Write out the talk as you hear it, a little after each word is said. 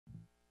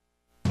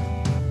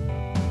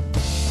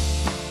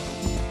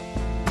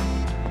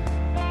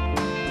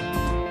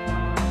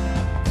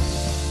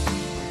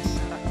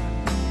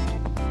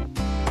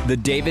The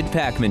David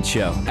Pakman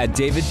Show at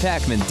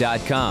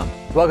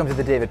davidpakman.com. Welcome to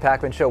the David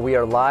Pakman Show. We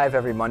are live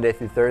every Monday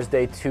through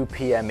Thursday, 2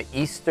 p.m.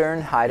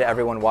 Eastern. Hi to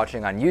everyone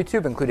watching on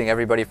YouTube, including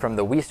everybody from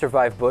the We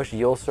Survive Bush,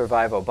 You'll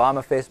Survive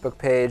Obama Facebook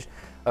page,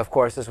 of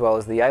course, as well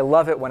as the I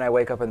Love It When I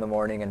Wake Up in the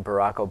Morning and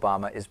Barack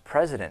Obama is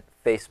President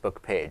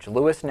Facebook page.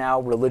 Lewis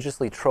now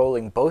religiously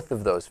trolling both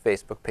of those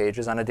Facebook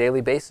pages on a daily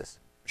basis.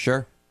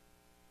 Sure.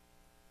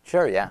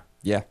 Sure, yeah.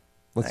 Yeah.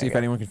 Let's see if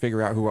anyone can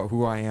figure out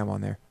who I am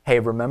on there. Hey,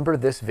 remember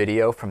this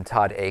video from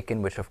Todd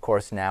Aiken, which of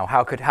course now,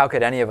 how could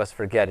any of us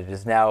forget? It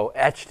is now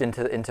etched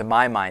into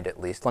my mind at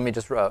least. Let me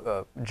just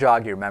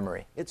jog your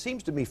memory. It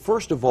seems to me,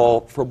 first of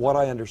all, from what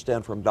I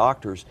understand from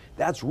doctors,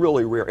 that's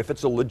really rare. If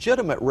it's a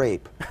legitimate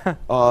rape,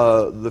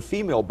 the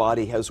female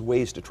body has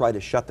ways to try to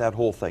shut that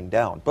whole thing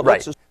down. But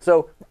right.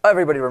 So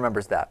everybody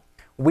remembers that.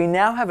 We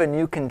now have a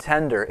new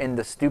contender in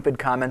the stupid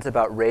comments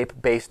about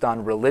rape based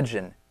on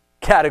religion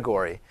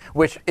category,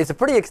 which is a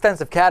pretty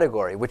extensive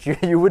category, which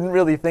you wouldn't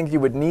really think you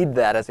would need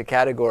that as a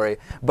category,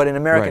 but in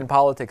American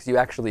politics you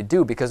actually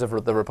do because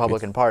of the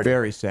Republican Party.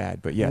 Very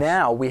sad, but yes.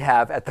 Now we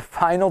have, at the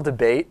final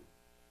debate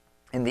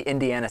in the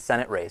Indiana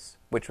Senate race,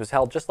 which was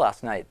held just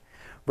last night,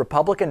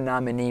 Republican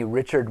nominee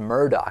Richard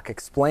Murdoch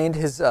explained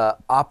his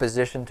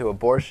opposition to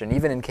abortion,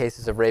 even in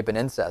cases of rape and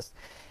incest,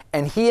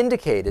 and he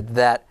indicated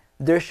that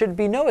there should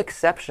be no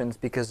exceptions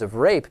because of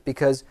rape,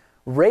 because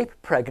rape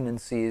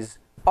pregnancies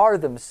are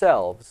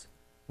themselves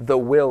the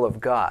will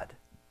of God.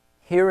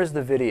 Here is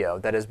the video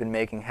that has been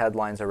making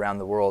headlines around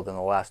the world in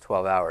the last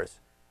 12 hours.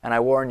 And I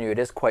warn you, it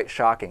is quite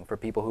shocking for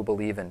people who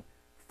believe in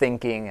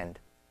thinking and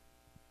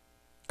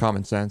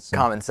common sense.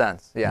 Common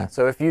sense, yeah.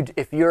 So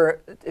if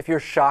you're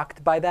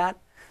shocked by that,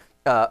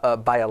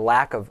 by a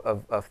lack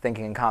of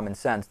thinking and common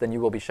sense, then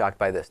you will be shocked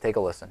by this. Take a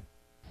listen.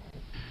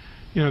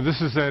 You know,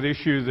 this is that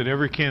issue that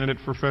every candidate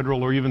for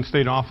federal or even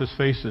state office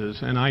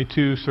faces, and I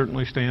too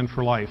certainly stand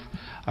for life.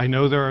 I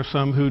know there are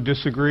some who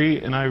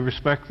disagree, and I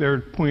respect their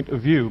point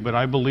of view, but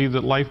I believe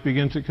that life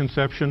begins at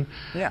conception.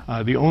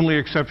 Yeah. The only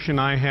exception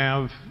I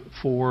have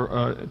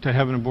to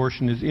have an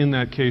abortion is in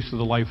that case of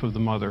the life of the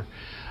mother.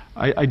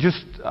 I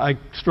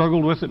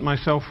struggled with it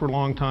myself for a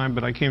long time,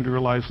 but I came to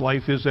realize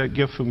life is that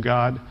gift from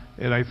God,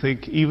 and I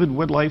think even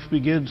when life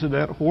begins in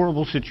that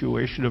horrible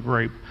situation of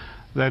rape,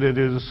 that it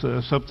is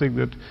something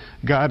that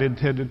God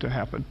intended to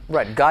happen.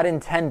 Right, God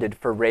intended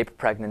for rape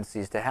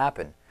pregnancies to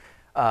happen.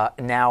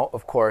 Now,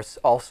 of course,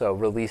 also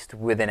released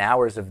within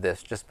hours of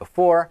this, just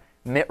before,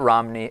 Mitt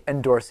Romney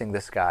endorsing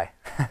this guy.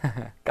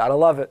 Gotta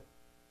love it.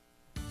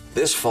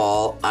 This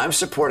fall, I'm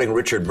supporting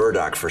Richard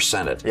Murdoch for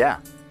Senate. Yeah.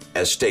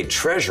 As state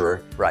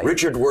treasurer,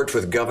 Richard worked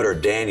with Governor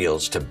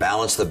Daniels to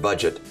balance the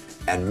budget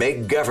and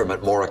make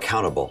government more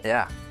accountable.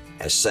 Yeah.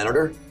 As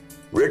senator,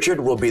 Richard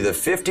will be the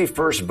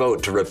 51st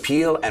vote to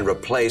repeal and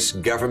replace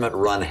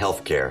government-run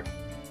health care.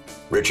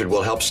 Richard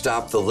will help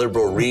stop the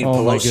liberal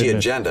Reed-Pelosi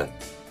agenda.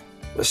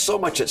 There's so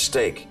much at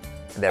stake.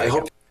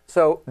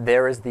 So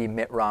there is the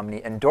Mitt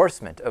Romney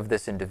endorsement of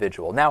this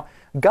individual. Now,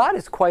 God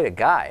is quite a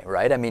guy,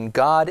 right? I mean,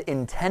 God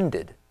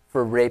intended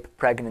for rape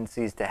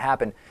pregnancies to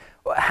happen.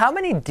 How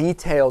many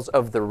details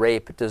of the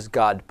rape does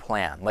God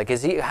plan? Like,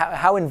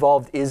 how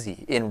involved is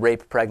he in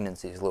rape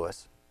pregnancies,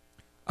 Lewis?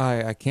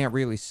 I can't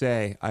really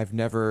say. I've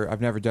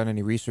never done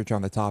any research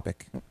on the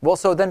topic. Well,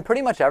 so then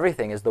pretty much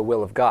everything is the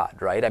will of God,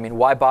 right? I mean,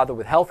 why bother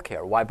with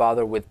healthcare? Why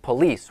bother with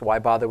police? Why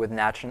bother with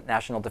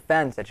national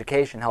defense,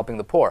 education, helping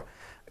the poor?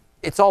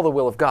 It's all the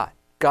will of God.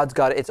 God's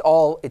got it. It's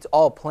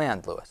all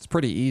planned, Lewis. It's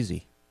pretty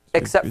easy.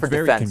 Except for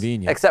defense. Very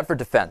convenient. Except for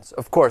defense.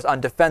 Of course, on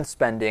defense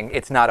spending,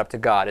 it's not up to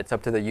God. It's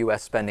up to the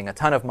U.S. spending a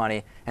ton of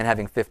money and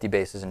having 50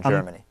 bases in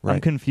Germany. I'm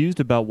confused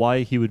about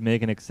why he would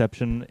make an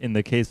exception in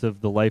the case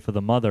of the life of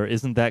the mother.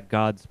 Isn't that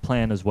God's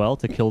plan as well,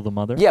 to kill the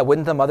mother? Yeah,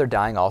 wouldn't the mother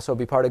dying also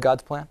be part of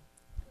God's plan?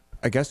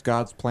 I guess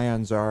God's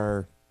plans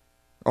are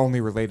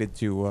only related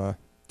to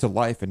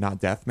life and not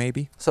death,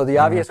 maybe. So the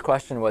obvious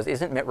question was,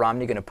 isn't Mitt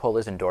Romney going to pull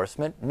his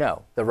endorsement?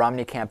 No. The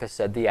Romney campus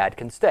said the ad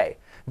can stay.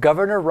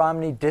 Governor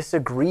Romney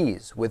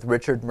disagrees with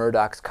Richard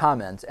Murdoch's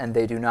comments, and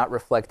they do not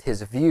reflect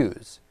his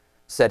views,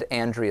 said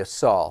Andrea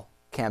Saul,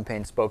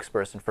 campaign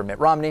spokesperson for Mitt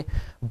Romney.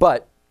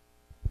 But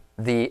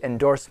the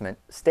endorsement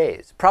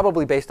stays,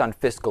 probably based on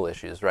fiscal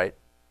issues, right?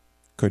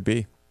 Could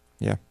be,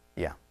 yeah.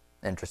 Yeah.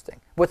 Interesting.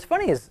 What's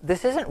funny is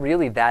this isn't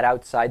really that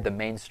outside the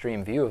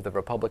mainstream view of the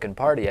Republican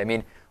Party. I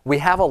mean, we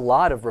have a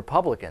lot of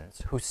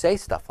Republicans who say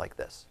stuff like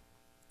this.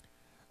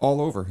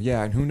 All over,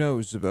 yeah. And who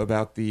knows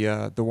about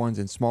the ones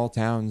in small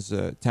towns,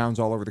 towns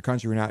all over the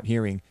country. We're not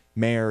hearing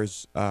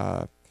mayors,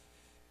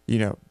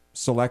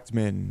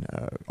 selectmen,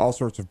 all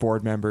sorts of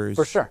board members.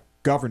 For sure.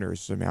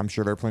 Governors. I mean, I'm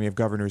sure there are plenty of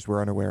governors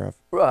we're unaware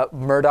of.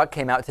 Murdoch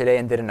came out today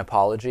and did an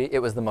apology. It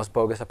was the most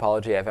bogus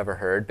apology I've ever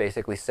heard,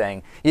 basically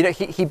saying,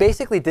 he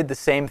basically did the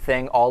same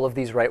thing all of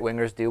these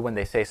right-wingers do when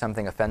they say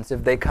something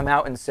offensive. They come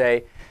out and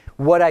say,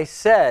 what I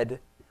said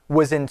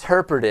was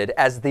interpreted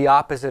as the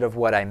opposite of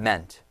what I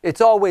meant.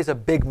 It's always a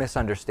big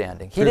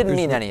misunderstanding. He didn't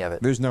mean any of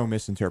it. There's no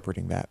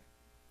misinterpreting that.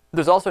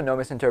 There's also no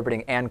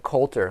misinterpreting Ann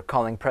Coulter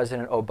calling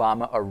President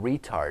Obama a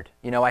retard.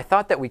 You know, I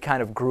thought that we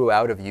kind of grew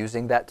out of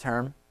using that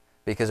term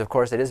because, of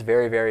course, it is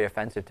very, very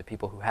offensive to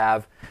people who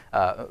have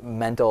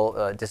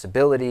mental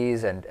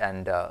disabilities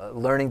and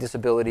learning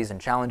disabilities and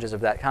challenges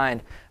of that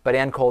kind. But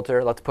Ann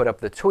Coulter, let's put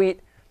up the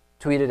tweet,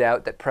 tweeted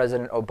out that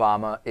President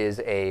Obama is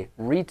a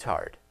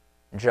retard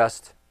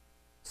just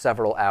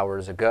several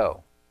hours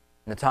ago.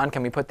 Natan,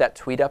 can we put that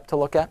tweet up to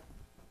look at?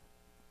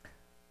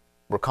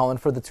 We're calling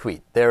for the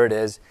tweet. There it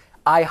is.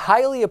 I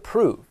highly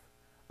approve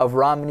of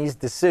Romney's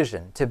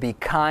decision to be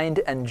kind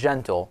and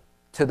gentle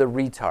to the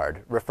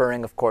retard,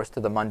 referring, of course, to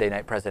the Monday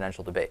night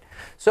presidential debate.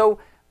 So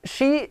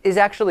she is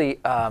actually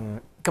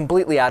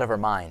completely out of her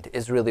mind,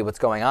 is really what's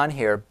going on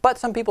here. But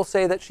some people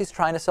say that she's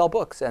trying to sell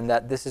books and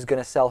that this is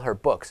going to sell her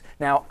books.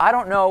 Now, I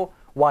don't know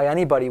why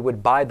anybody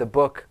would buy the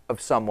book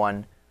of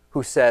someone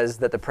who says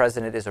that the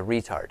president is a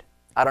retard.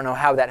 I don't know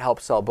how that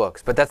helps sell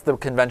books, but that's the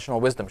conventional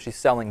wisdom. She's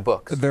selling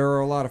books. There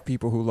are a lot of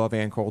people who love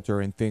Ann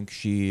Coulter and think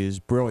she is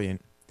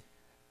brilliant.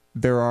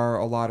 There are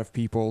a lot of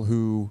people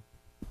who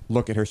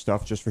look at her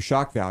stuff just for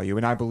shock value,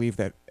 and I believe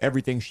that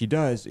everything she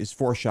does is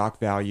for shock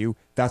value.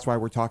 That's why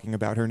we're talking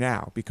about her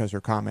now, because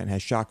her comment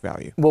has shock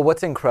value. Well,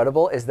 what's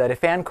incredible is that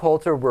if Ann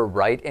Coulter were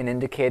right in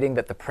indicating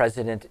that the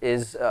president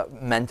is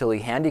mentally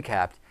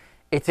handicapped,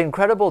 it's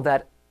incredible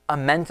that a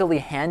mentally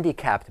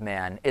handicapped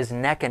man is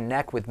neck and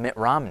neck with Mitt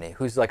Romney,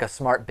 who's like a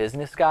smart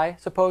business guy,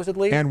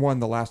 supposedly. And won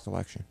the last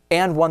election.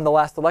 And won the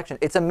last election.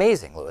 It's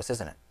amazing, Lewis,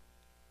 isn't it?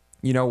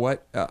 You know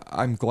what?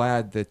 I'm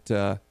glad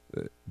that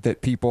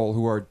that people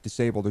who are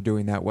disabled are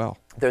doing that well.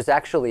 There's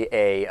actually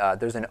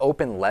there's an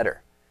open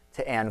letter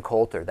to Ann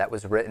Coulter that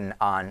was written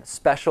on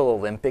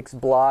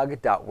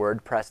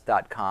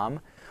specialolympicsblog.wordpress.com,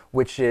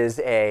 which is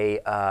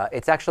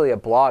it's actually a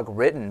blog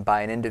written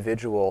by an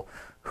individual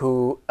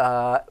who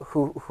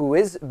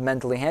is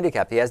mentally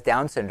handicapped. He has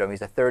Down syndrome.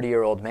 He's a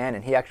 30-year-old man,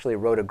 and he actually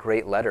wrote a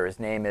great letter. His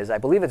name is, I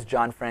believe it's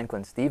John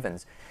Franklin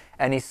Stevens.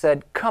 And he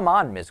said, come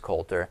on, Ms.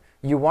 Coulter,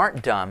 you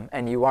aren't dumb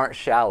and you aren't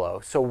shallow,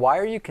 so why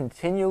are you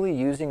continually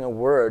using a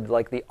word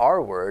like the R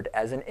word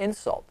as an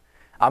insult?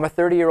 I'm a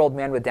 30-year-old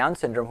man with Down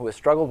syndrome who has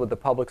struggled with the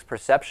public's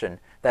perception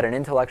that an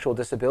intellectual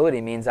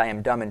disability means I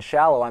am dumb and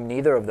shallow. I'm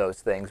neither of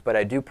those things, but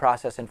I do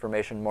process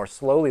information more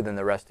slowly than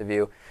the rest of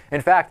you.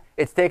 In fact,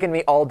 it's taken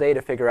me all day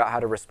to figure out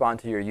how to respond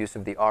to your use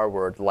of the R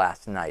word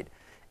last night.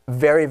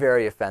 Very,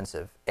 very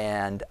offensive.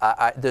 And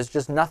there's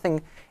just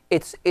nothing,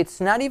 it's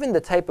not even the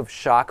type of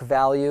shock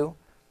value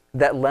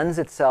that lends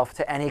itself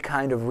to any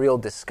kind of real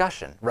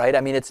discussion, right?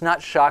 I mean, it's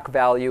not shock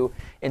value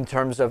in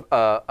terms of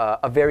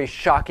a very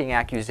shocking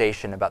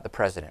accusation about the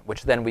president,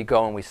 which then we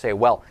go and we say,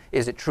 well,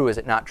 is it true, is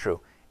it not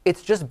true?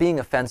 It's just being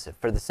offensive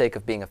for the sake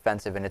of being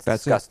offensive, and it's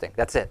disgusting.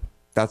 That's it.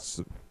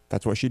 That's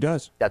what she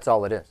does. That's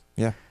all it is.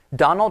 Yeah.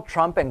 Donald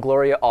Trump and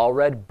Gloria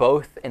Allred,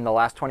 both in the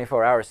last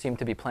 24 hours, seem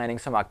to be planning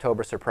some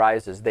October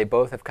surprises. They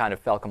both have kind of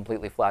fell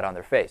completely flat on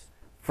their face.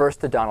 First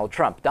to Donald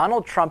Trump.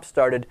 Donald Trump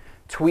started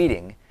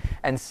tweeting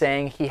and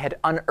saying he had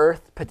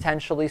unearthed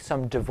potentially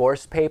some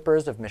divorce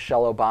papers of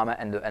Michelle Obama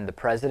and the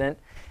president.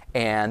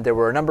 And there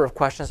were a number of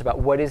questions about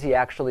what is he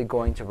actually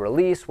going to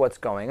release, what's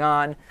going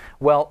on.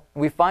 Well,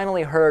 we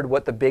finally heard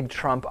what the big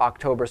Trump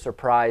October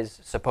surprise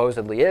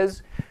supposedly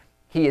is.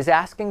 He is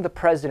asking the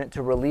president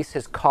to release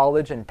his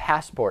college and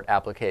passport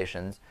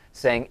applications,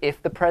 saying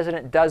if the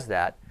president does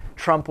that,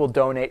 Trump will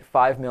donate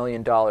 $5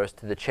 million to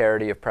the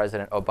charity of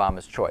President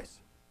Obama's choice.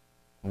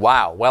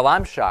 Wow. Well,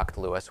 I'm shocked,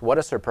 Lewis. What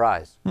a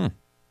surprise.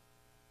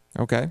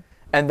 Okay.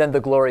 And then the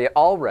Gloria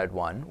Allred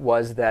one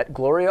was that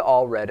Gloria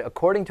Allred,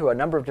 according to a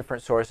number of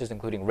different sources,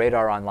 including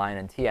Radar Online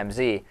and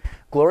TMZ,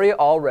 Gloria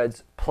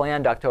Allred's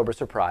planned October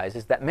surprise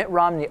is that Mitt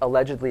Romney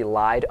allegedly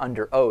lied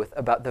under oath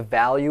about the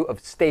value of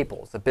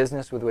Staples, the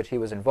business with which he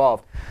was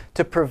involved,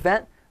 to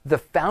prevent the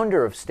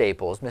founder of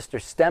Staples, Mr.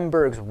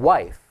 Stemberg's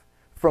wife,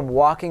 from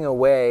walking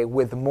away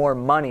with more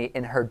money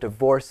in her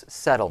divorce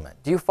settlement.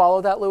 Do you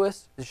follow that,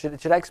 Lewis?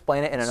 Should I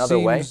explain it in another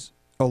way? Seems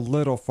a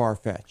little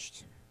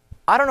far-fetched.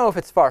 I don't know if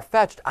it's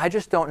far-fetched. I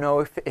just don't know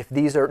if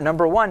these are,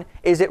 number one,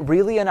 is it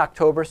really an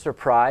October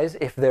surprise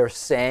if they're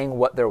saying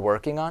what they're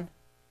working on?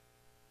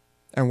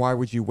 And why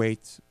would you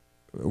wait?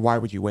 Why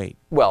would you wait?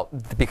 Well,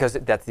 because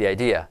that's the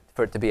idea,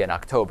 for it to be an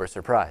October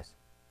surprise.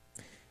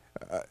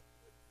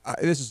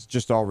 This is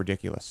just all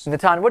ridiculous.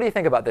 Natan, what do you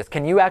think about this?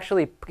 Can you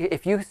actually,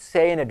 if you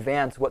say in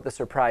advance what the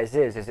surprise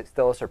is it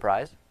still a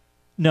surprise?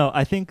 No,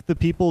 I think the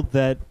people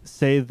that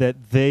say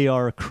that they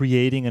are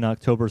creating an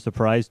October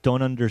surprise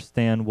don't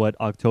understand what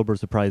October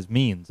surprise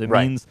means. It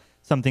means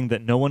something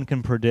that no one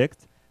can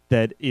predict,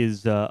 that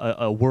is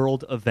a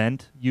world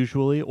event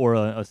usually, or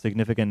a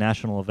significant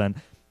national event.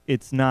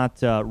 It's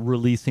not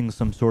releasing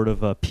some sort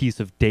of a piece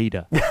of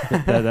data.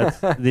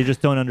 They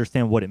just don't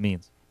understand what it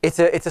means. It's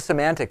a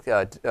semantic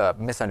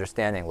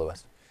misunderstanding,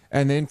 Lewis.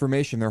 And the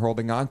information they're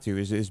holding on to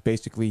is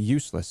basically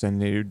useless,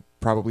 and it would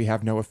probably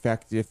have no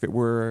effect if it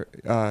were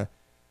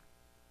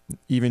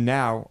even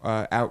now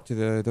out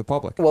to the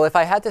public. Well, if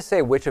I had to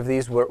say which of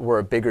these were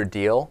a bigger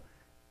deal,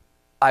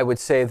 I would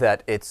say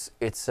that it's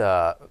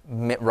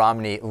Mitt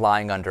Romney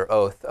lying under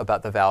oath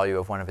about the value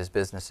of one of his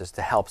businesses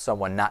to help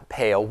someone not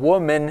pay a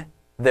woman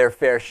their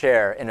fair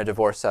share in a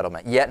divorce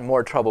settlement. Yet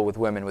more trouble with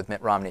women with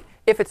Mitt Romney.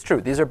 If it's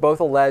true, these are both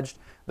alleged.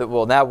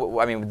 Well, now,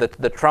 I mean,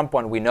 the Trump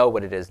one, we know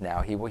what it is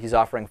now. He's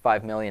offering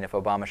 $5 million if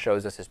Obama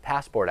shows us his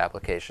passport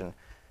application,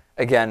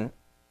 again,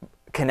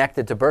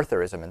 connected to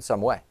birtherism in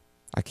some way.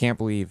 I can't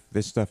believe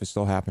this stuff is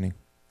still happening.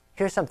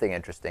 Here's something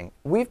interesting.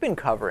 We've been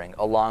covering,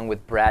 along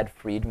with Brad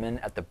Friedman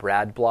at the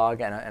Brad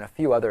blog and a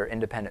few other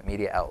independent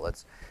media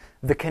outlets,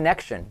 the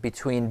connection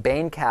between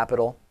Bain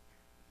Capital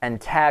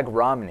and Tag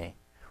Romney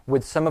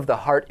with some of the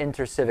Hart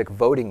Intercivic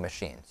voting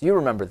machines. You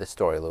remember this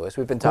story, Lewis.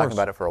 We've been talking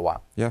about it for a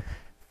while. Yeah.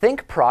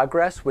 Think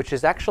Progress, which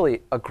is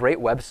actually a great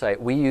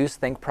website. We use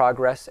Think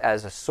Progress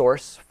as a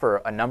source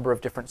for a number of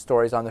different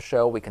stories on the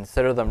show. We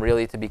consider them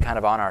really to be kind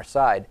of on our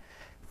side.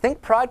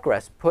 Think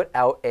Progress put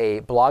out a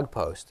blog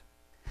post.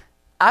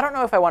 I don't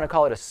know if I want to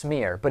call it a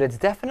smear, but it's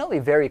definitely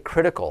very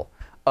critical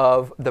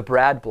of the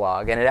Brad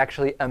blog, and it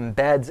actually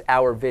embeds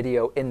our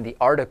video in the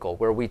article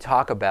where we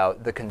talk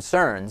about the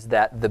concerns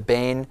that the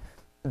Bain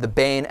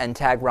and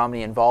Tag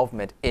Romney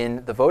involvement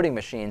in the voting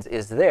machines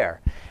is there.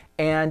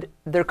 And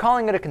they're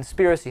calling it a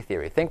conspiracy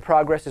theory. Think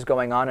Progress is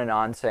going on and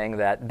on saying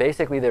that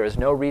basically there is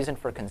no reason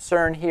for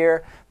concern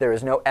here. There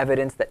is no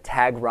evidence that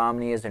Tag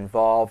Romney is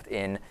involved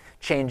in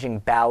changing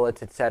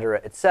ballots, et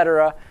cetera, et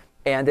cetera.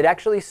 And it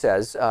actually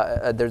says,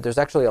 there's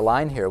actually a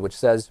line here which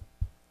says,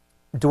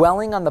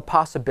 dwelling on the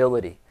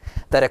possibility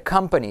that a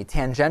company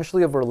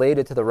tangentially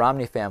related to the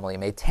Romney family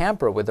may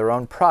tamper with their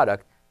own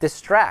product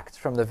distracts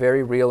from the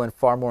very real and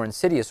far more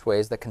insidious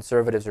ways that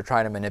conservatives are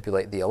trying to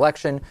manipulate the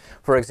election.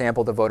 For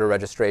example, the voter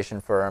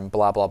registration firm,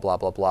 blah, blah, blah,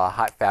 blah, blah,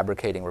 hot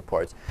fabricating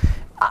reports.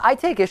 I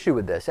take issue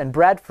with this, and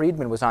Brad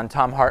Friedman was on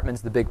Tom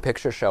Hartman's The Big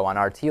Picture show on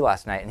RT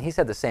last night, and he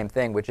said the same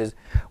thing, which is,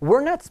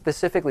 we're not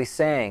specifically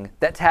saying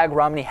that Tag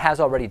Romney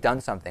has already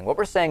done something. What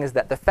we're saying is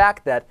that the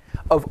fact that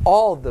of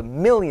all the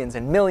millions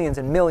and millions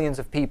and millions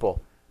of people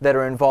that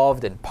are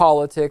involved in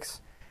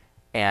politics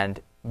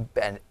and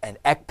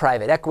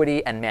private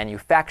equity and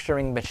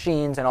manufacturing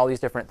machines and all these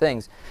different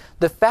things,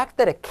 the fact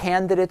that a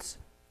candidate's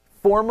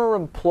former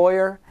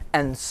employer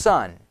and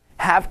son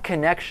have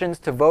connections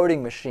to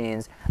voting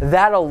machines,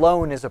 that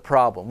alone is a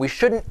problem. We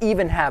shouldn't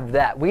even have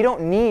that. We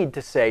don't need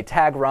to say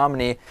Tag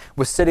Romney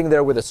was sitting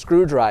there with a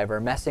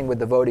screwdriver messing with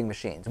the voting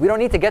machines. We don't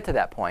need to get to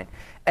that point.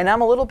 And I'm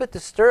a little bit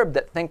disturbed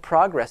that Think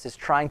Progress is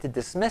trying to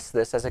dismiss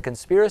this as a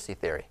conspiracy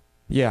theory.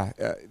 Yeah,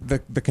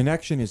 the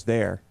connection is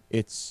there.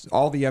 It's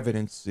all the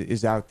evidence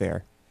is out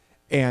there.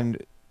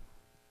 And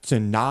to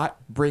not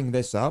bring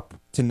this up,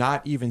 to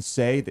not even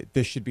say that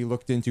this should be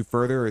looked into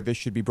further or this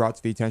should be brought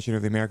to the attention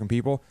of the American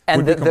people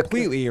would be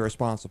completely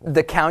irresponsible.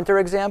 The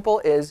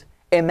counterexample is,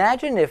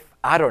 imagine if,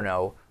 I don't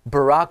know,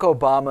 Barack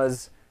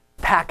Obama's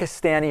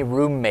Pakistani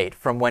roommate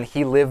from when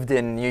he lived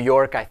in New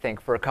York, I think,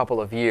 for a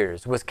couple of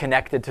years, was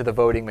connected to the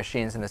voting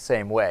machines in the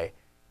same way.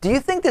 Do you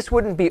think this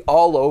wouldn't be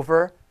all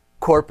over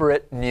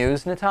corporate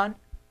news, Natan?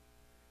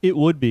 It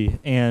would be.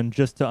 And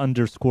just to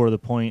underscore the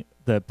point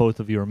that both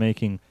of you are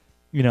making,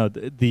 you know,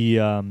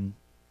 the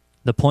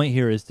point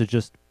here is to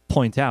just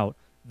point out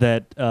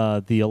that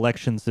the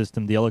election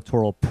system, the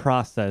electoral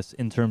process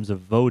in terms of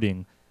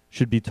voting,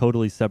 should be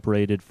totally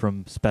separated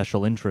from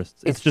special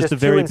interests. It's just a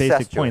very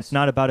basic point. It's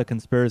not about a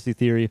conspiracy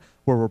theory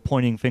where we're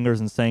pointing fingers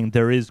and saying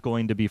there is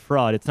going to be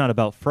fraud. It's not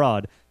about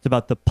fraud. It's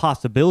about the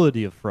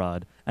possibility of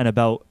fraud and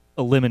about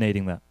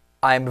eliminating that.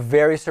 I'm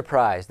very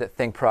surprised that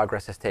Think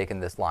Progress has taken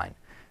this line.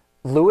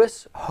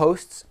 Lewis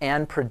hosts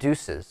and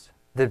produces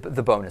the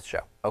bonus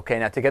show. Okay,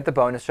 now to get the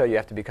bonus show, you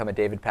have to become a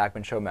David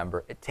Pakman Show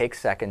member. It takes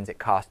seconds. It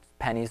costs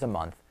pennies a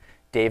month.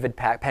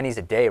 Pennies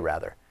a day,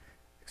 rather.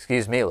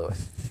 Excuse me,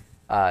 Lewis.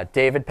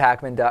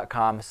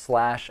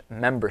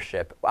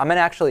 DavidPakman.com/membership. I'm going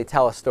to actually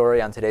tell a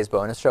story on today's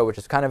bonus show, which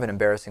is kind of an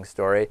embarrassing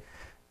story.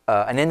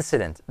 An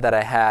incident that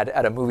I had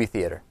at a movie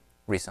theater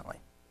recently.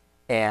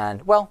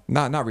 And, well,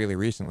 not really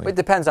recently. It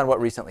depends on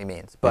what recently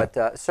means, but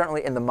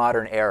certainly in the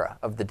modern era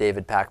of the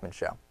David Pakman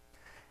Show.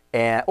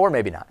 Or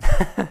maybe not.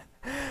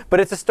 But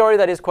it's a story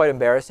that is quite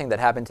embarrassing that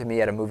happened to me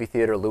at a movie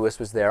theater. Lewis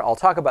was there. I'll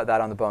talk about that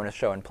on the bonus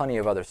show and plenty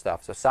of other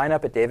stuff. So sign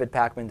up at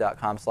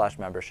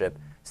davidpakman.com/membership.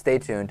 Stay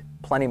tuned.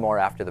 Plenty more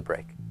after the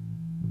break.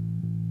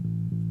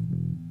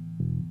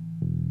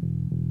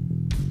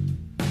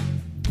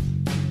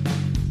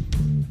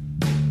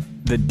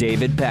 The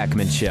David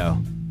Pakman Show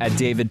at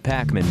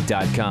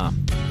davidpakman.com.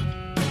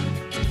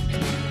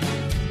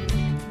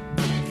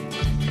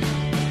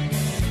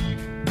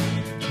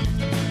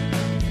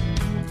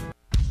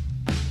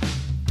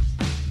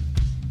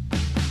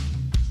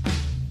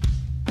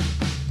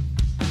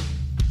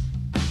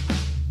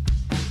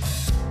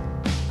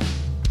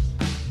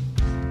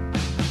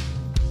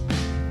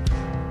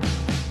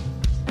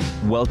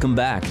 Welcome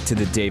back to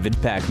the David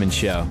Pakman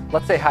Show.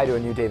 Let's say hi to a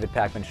new David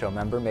Pakman Show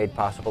member, made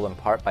possible in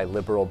part by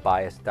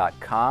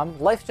liberalbias.com.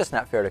 Life's just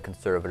not fair to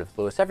conservatives,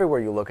 Lewis. Everywhere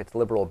you look, it's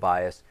liberal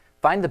bias.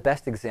 Find the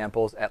best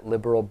examples at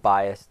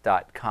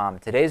liberalbias.com.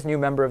 Today's new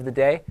member of the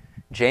day,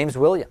 James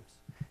Williams.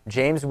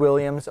 James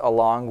Williams,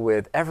 along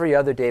with every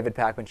other David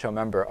Pakman Show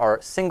member,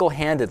 are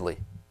single-handedly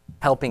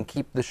helping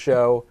keep the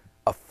show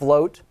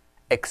afloat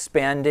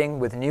expanding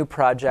with new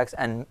projects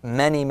and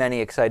many, many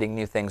exciting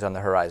new things on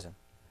the horizon.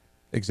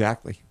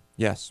 Exactly.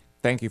 Yes.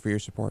 Thank you for your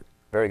support.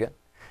 Very good.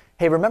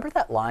 Hey, remember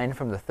that line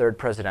from the third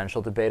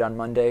presidential debate on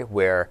Monday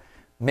where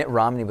Mitt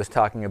Romney was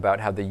talking about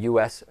how the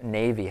U.S.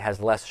 Navy has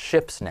less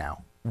ships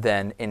now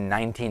than in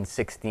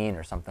 1916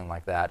 or something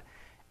like that?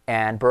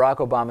 And Barack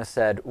Obama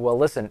said, well,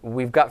 listen,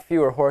 we've got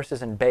fewer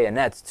horses and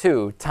bayonets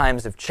too.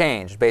 Times have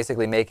changed,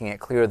 basically making it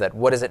clear that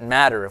what does it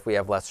matter if we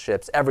have less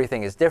ships?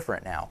 Everything is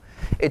different now.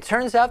 It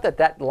turns out that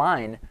that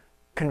line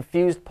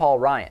confused Paul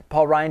Ryan.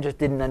 Paul Ryan just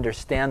didn't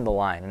understand the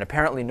line, and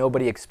apparently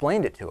nobody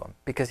explained it to him.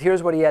 Because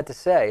here's what he had to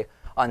say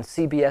on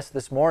CBS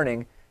this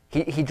morning.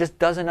 He just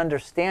doesn't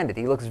understand it.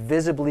 He looks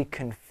visibly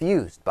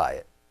confused by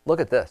it. Look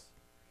at this.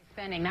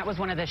 Spending. That was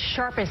one of the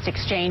sharpest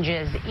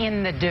exchanges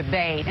in the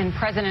debate. And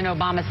President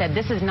Obama said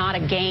this is not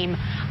a game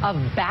of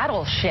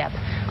battleship.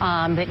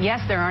 That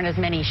yes, there aren't as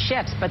many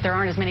ships, but there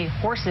aren't as many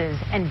horses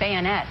and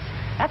bayonets.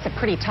 That's a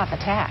pretty tough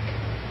attack.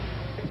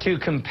 To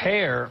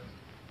compare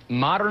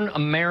modern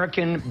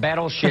American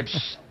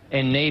battleships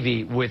and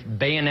Navy with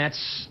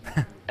bayonets,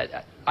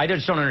 I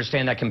just don't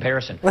understand that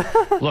comparison.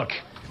 Look,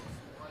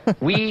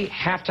 we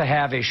have to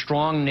have a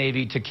strong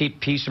Navy to keep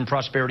peace and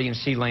prosperity and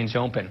sea lanes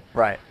open.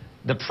 Right.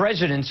 The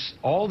president's,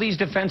 all these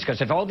defense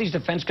cuts, if all these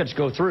defense cuts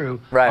go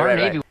through, our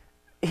Navy... Right.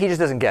 He just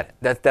doesn't get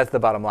it. That's the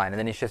bottom line. And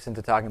then he shifts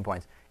into talking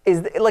points.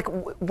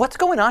 What's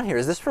going on here?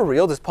 Is this for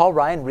real? Does Paul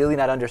Ryan really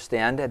not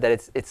understand that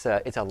it's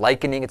a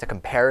likening, it's a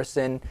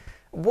comparison?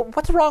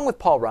 What's wrong with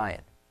Paul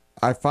Ryan?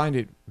 I find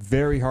it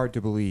very hard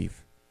to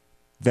believe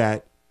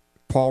that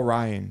Paul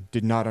Ryan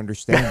did not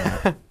understand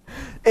that.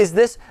 Is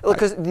this,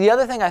 because the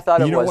other thing I thought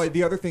you know what?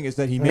 The other thing is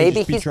that he may maybe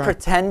just be he's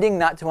pretending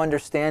not to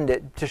understand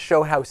it to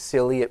show how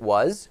silly it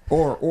was.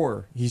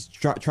 Or he's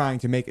trying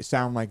to make it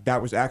sound like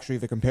that was actually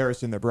the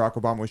comparison that Barack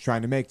Obama was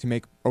trying to make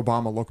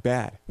Obama look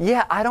bad.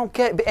 Yeah, I don't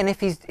get. And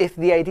if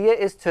the idea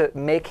is to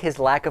make his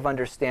lack of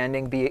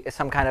understanding be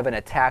some kind of an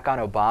attack on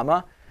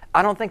Obama,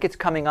 I don't think it's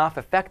coming off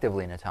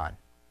effectively, Natan.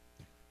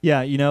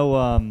 Yeah, you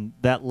know,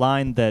 that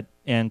line that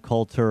Ann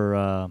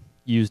Coulter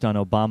used on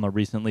Obama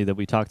recently that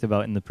we talked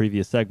about in the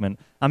previous segment,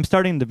 I'm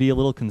starting to be a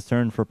little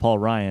concerned for Paul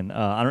Ryan.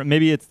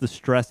 Maybe it's the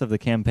stress of the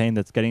campaign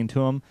that's getting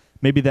to him.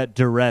 Maybe that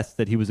duress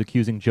that he was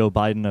accusing Joe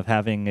Biden of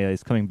having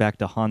is coming back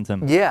to haunt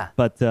him. Yeah.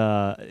 But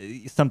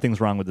something's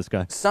wrong with this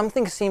guy.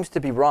 Something seems to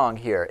be wrong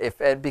here.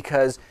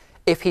 Because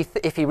if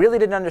he really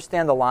didn't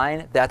understand the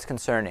line, that's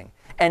concerning.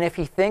 And if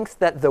he thinks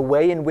that the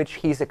way in which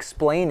he's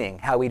explaining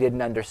how he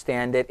didn't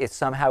understand it is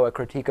somehow a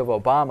critique of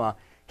Obama,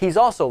 he's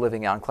also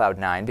living on cloud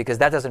nine, because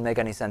that doesn't make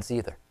any sense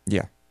either.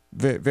 Yeah,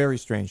 very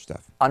strange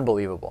stuff.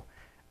 Unbelievable.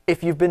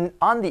 If you've been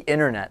on the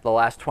internet the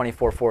last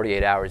 24,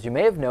 48 hours, you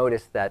may have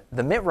noticed that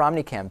the Mitt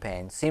Romney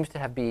campaign seems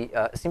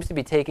to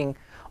be taking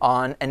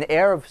on an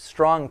air of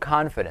strong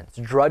confidence.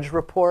 Drudge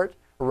Report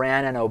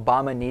ran an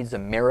Obama Needs a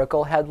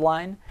Miracle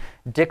headline.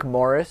 Dick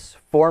Morris,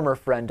 former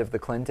friend of the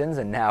Clintons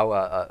and now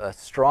a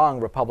strong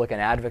Republican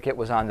advocate,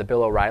 was on the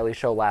Bill O'Reilly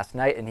show last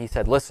night, and he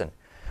said, listen,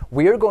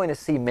 we are going to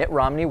see Mitt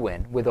Romney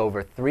win with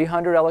over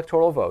 300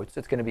 electoral votes.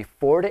 It's going to be a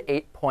 4 to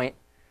 8 point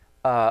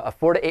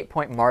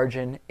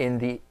margin in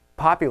the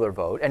popular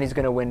vote, and he's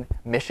going to win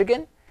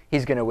Michigan,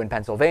 he's going to win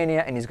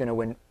Pennsylvania, and he's going to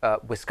win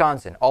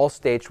Wisconsin, all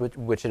states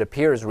which it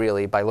appears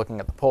really, by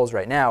looking at the polls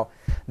right now,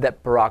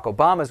 that Barack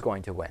Obama is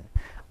going to win.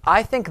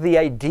 I think the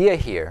idea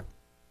here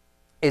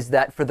is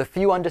that for the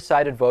few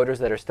undecided voters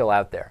that are still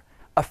out there,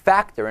 a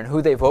factor in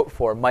who they vote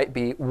for might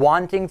be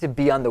wanting to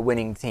be on the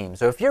winning team.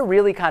 So if you're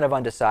really kind of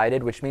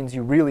undecided, which means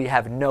you really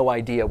have no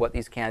idea what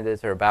these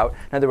candidates are about,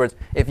 in other words,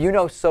 if you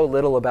know so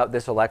little about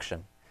this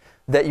election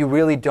that you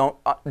really don't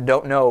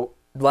know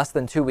less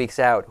than 2 weeks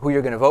out who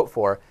you're going to vote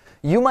for,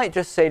 you might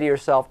just say to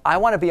yourself, I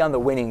want to be on the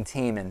winning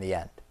team in the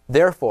end.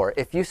 Therefore,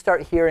 if you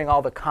start hearing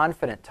all the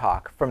confident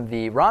talk from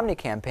the Romney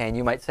campaign,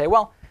 you might say,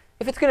 well,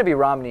 if it's going to be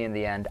Romney in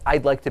the end,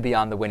 I'd like to be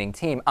on the winning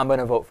team. I'm going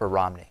to vote for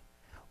Romney.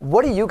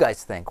 What do you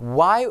guys think?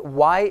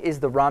 Why is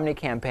the Romney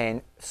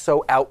campaign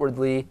so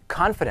outwardly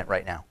confident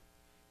right now?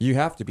 You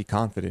have to be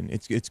confident.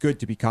 It's good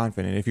to be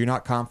confident. If you're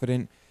not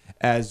confident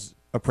as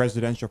a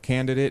presidential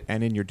candidate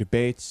and in your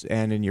debates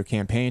and in your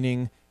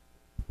campaigning,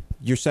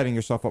 you're setting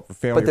yourself up for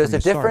failure. But there's a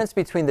difference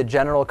between the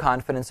general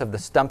confidence of the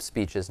stump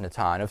speeches,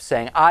 Natan, of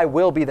saying, I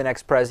will be the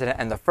next president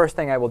and the first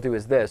thing I will do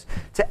is this,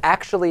 to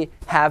actually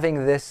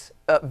having this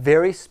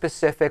very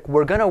specific,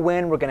 we're going to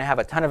win, we're going to have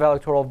a ton of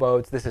electoral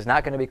votes, this is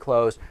not going to be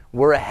close,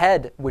 we're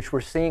ahead, which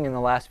we're seeing in the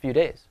last few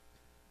days.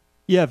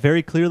 Yeah,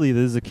 very clearly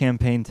this is a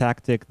campaign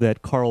tactic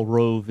that Karl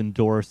Rove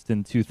endorsed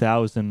in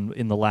 2000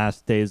 in the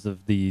last days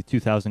of the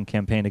 2000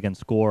 campaign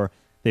against Gore.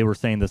 They were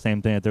saying the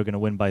same thing, that they're going to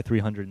win by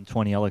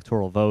 320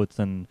 electoral votes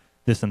and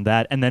this and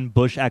that. And then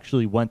Bush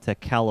actually went to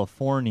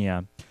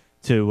California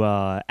to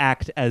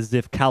act as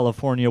if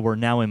California were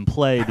now in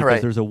play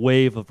because there's a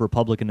wave of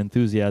Republican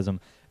enthusiasm.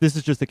 This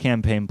is just a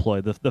campaign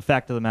ploy. The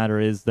fact of the matter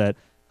is that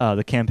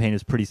the campaign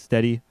is pretty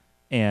steady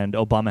and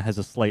Obama has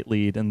a slight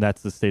lead, and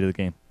that's the state of the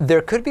game.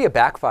 There could be a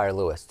backfire,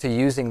 Lewis, to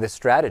using this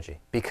strategy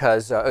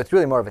because it's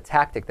really more of a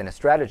tactic than a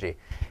strategy.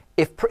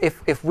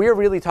 if we're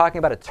really talking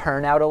about a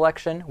turnout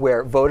election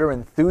where voter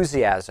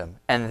enthusiasm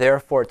and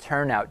therefore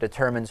turnout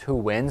determines who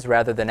wins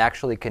rather than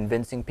actually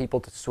convincing people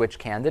to switch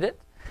candidate,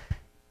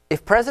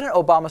 if President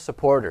Obama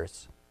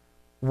supporters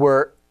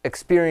were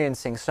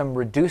experiencing some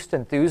reduced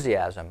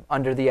enthusiasm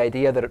under the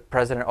idea that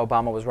President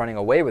Obama was running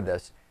away with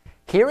this,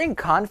 hearing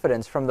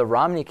confidence from the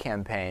Romney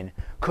campaign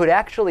could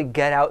actually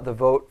get out the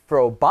vote for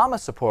Obama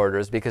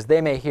supporters, because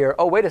they may hear,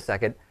 oh, wait a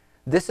second,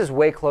 this is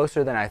way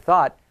closer than I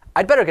thought.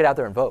 I'd better get out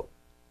there and vote.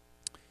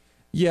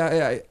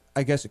 Yeah,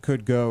 I guess it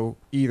could go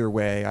either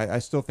way. I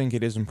still think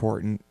it is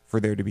important for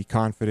there to be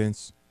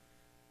confidence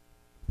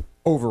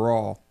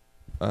overall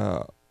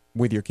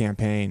with your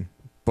campaign.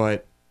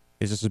 But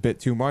is this a bit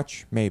too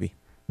much? Maybe.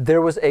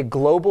 There was a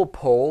global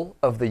poll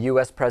of the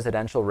U.S.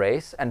 presidential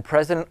race, and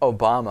President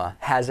Obama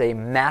has a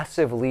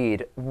massive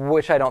lead,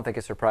 which I don't think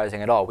is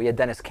surprising at all. We had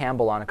Dennis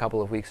Campbell on a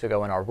couple of weeks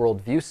ago in our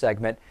Worldview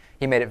segment.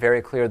 He made it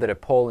very clear that a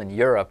poll in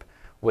Europe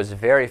was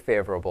very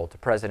favorable to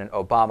President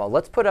Obama.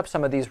 Let's put up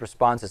some of these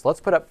responses. Let's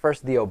put up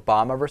first the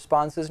Obama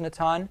responses,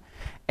 Natan.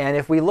 And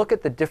if we look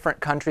at the different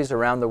countries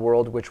around the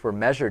world which were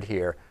measured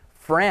here,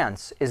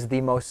 France is the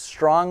most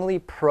strongly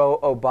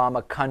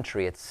pro-Obama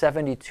country. It's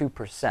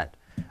 72%,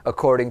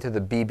 according to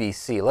the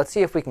BBC. Let's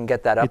see if we can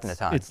get that up,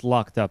 Natan. It's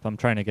locked up. I'm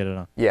trying to get it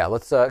on. Yeah,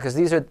 let's, because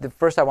these are,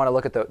 first I want to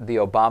look at the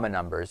Obama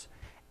numbers.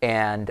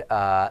 And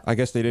I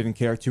guess they didn't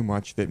care too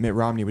much that Mitt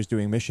Romney was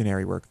doing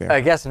missionary work there. I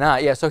guess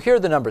not. Yeah, so here are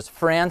the numbers.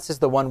 France is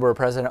the one where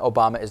President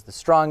Obama is the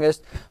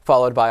strongest,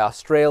 followed by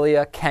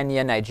Australia,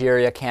 Kenya,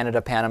 Nigeria,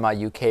 Canada, Panama,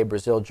 UK,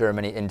 Brazil,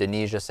 Germany,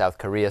 Indonesia, South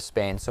Korea,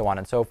 Spain, so on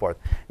and so forth.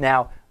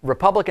 Now,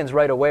 Republicans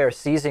right away are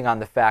seizing on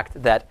the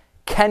fact that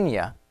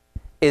Kenya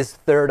is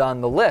third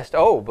on the list.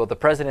 Oh, well, the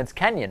president's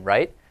Kenyan,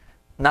 right?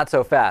 Not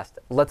so fast.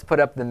 Let's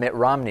put up the Mitt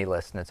Romney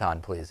list,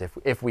 Natan, please,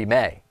 if we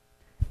may.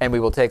 And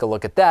we will take a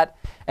look at that.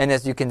 And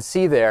as you can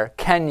see there,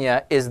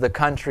 Kenya is the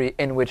country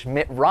in which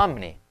Mitt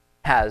Romney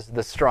has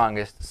the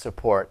strongest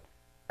support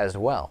as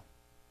well.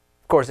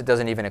 Of course, it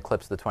doesn't even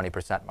eclipse the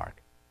 20%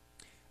 mark.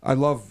 I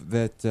love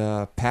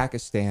that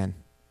Pakistan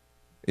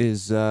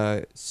is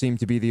seemed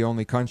to be the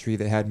only country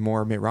that had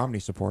more Mitt Romney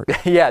support.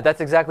 Yeah,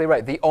 that's exactly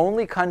right. The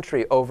only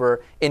country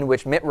in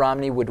which Mitt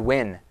Romney would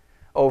win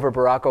over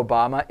Barack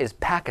Obama is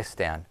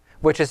Pakistan,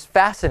 which is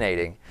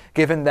fascinating,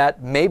 given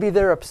that maybe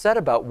they're upset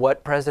about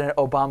what President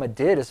Obama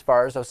did as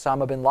far as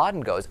Osama bin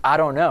Laden goes. I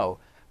don't know.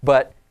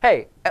 But,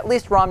 hey, at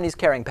least Romney's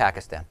carrying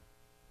Pakistan.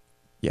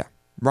 Yeah.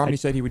 Romney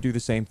said he would do the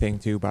same thing,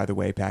 too, by the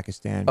way,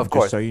 Pakistan. Of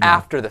course, so you know.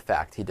 After the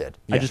fact, he did.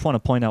 I just want to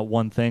point out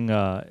one thing.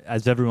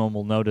 As everyone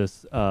will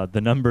notice,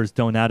 the numbers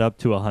don't add up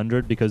to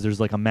 100 because there's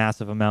like a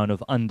massive amount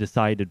of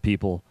undecided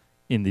people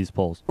in these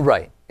polls.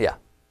 Right, yeah.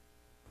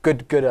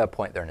 Good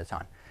point there,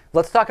 Natan.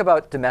 Let's talk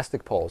about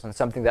domestic polls and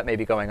something that may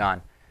be going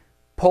on.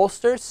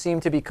 Pollsters seem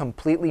to be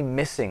completely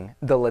missing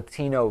the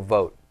Latino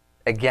vote.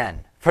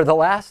 Again, for the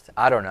last,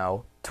 I don't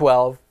know,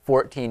 12,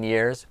 14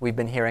 years, we've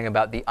been hearing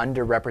about the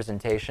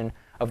underrepresentation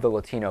of the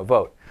Latino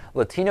vote.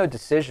 Latino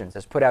Decisions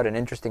has put out an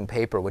interesting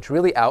paper which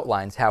really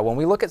outlines how, when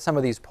we look at some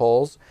of these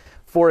polls,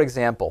 for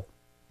example,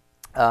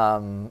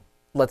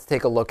 let's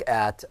take a look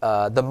at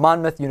the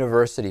Monmouth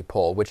University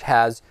poll, which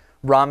has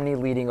Romney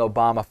leading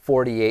Obama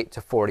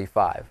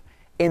 48-45.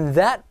 In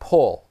that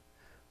poll,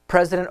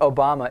 President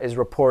Obama is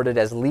reported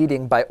as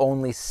leading by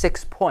only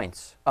 6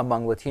 points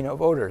among Latino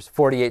voters,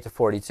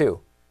 48-42.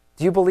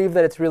 Do you believe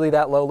that it's really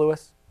that low,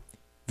 Lewis?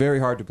 Very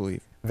hard to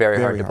believe. Very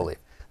hard to believe.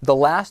 The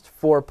last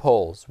 4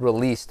 polls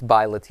released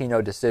by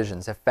Latino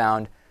Decisions have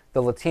found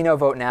the Latino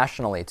vote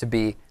nationally to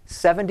be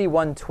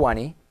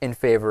 71-20 in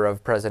favor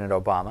of President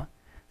Obama,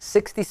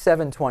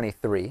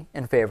 67-23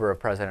 in favor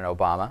of President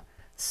Obama,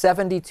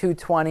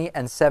 72-20,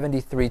 and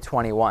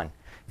 73-21.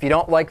 If you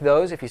don't like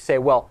those, if you say,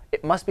 well,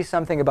 it must be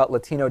something about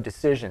Latino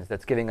Decisions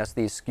that's giving us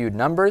these skewed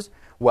numbers,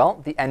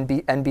 well, the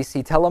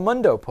NBC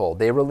Telemundo poll,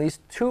 they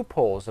released 2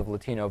 polls of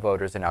Latino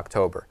voters in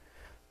October.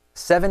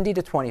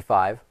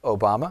 70-25,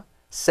 Obama,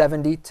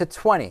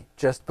 70-20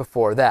 just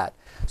before that.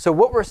 So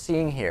what we're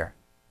seeing here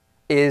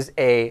is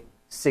a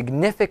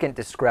significant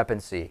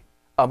discrepancy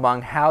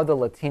among how the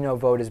Latino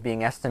vote is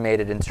being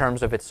estimated in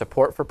terms of its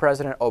support for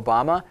President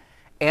Obama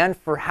and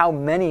for how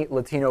many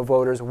Latino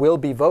voters will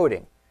be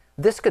voting.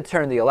 This could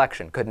turn the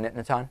election, couldn't it,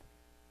 Natan?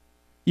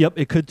 Yep,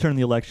 it could turn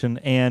the election,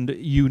 and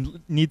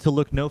you need to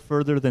look no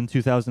further than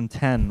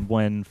 2010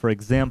 when, for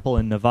example,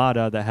 in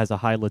Nevada that has a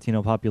high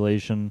Latino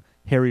population,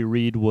 Harry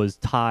Reid was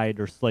tied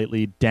or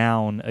slightly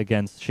down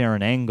against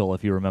Sharon Angle,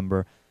 if you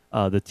remember,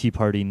 the Tea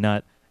Party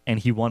nut, and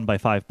he won by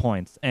 5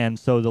 points. And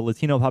so the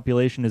Latino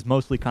population is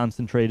mostly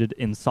concentrated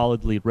in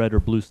solidly red or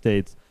blue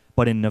states,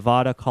 but in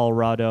Nevada,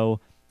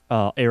 Colorado,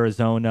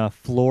 Arizona,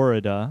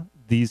 Florida,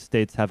 these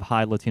states have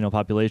high Latino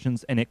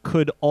populations, and it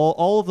could,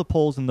 all of the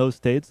polls in those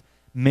states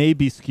may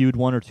be skewed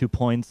 1 or 2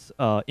 points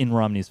in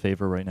Romney's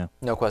favor right now.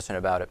 No question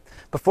about it.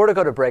 Before to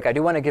go to break, I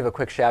do want to give a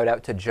quick shout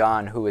out to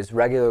John, who is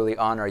regularly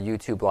on our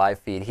YouTube live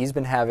feed. He's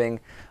been having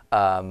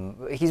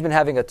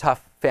a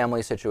tough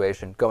family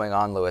situation going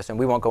on, Lewis, and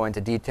we won't go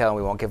into detail and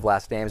we won't give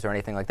last names or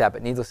anything like that,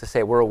 but needless to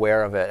say, we're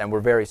aware of it and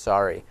we're very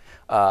sorry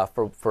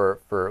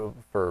for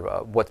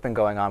what's been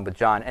going on with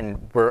John,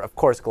 and we're of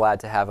course glad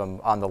to have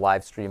him on the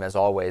live stream as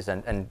always,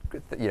 and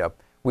you know,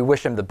 we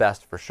wish him the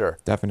best for sure.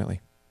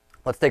 Definitely.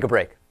 Let's take a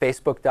break.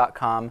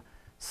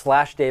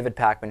 Facebook.com/David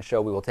Pakman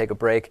Show. We will take a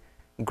break.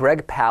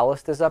 Greg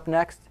Palast is up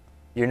next.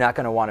 You're not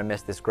going to want to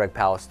miss this Greg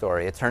Palast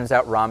story. It turns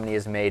out Romney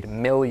has made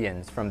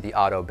millions from the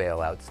auto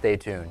bailout. Stay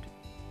tuned.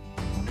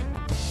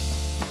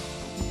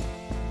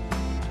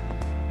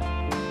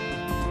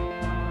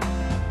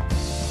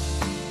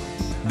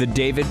 The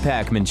David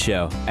Pakman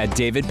Show at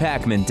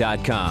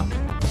davidpakman.com.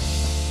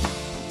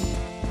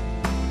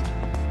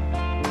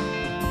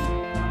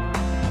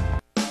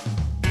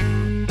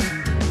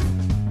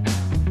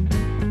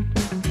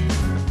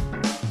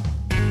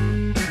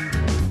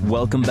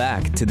 Welcome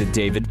back to the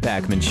David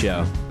Pakman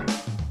Show.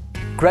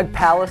 Greg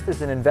Palast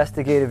is an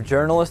investigative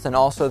journalist and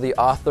also the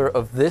author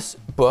of this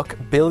book,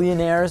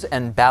 Billionaires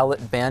and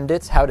Ballot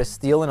Bandits: How to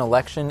Steal an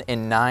Election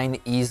in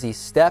 9 Easy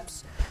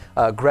Steps.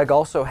 Greg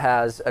also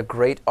has a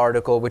great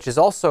article, which is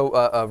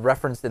also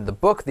referenced in the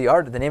book.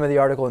 The name of the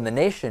article in The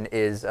Nation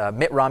is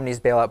Mitt Romney's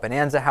Bailout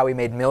Bonanza: How He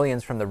Made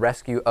Millions from the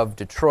Rescue of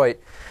Detroit.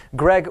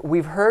 Greg,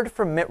 we've heard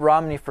from Mitt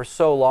Romney for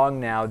so long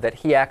now that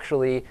he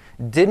actually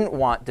didn't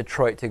want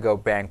Detroit to go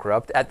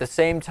bankrupt. At the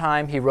same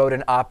time, he wrote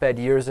an op-ed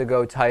years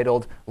ago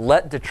titled,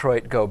 Let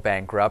Detroit Go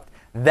Bankrupt.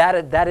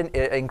 That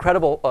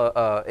incredible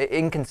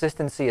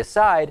inconsistency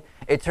aside,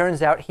 it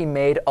turns out he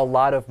made a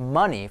lot of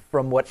money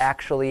from what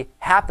actually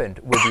happened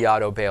with the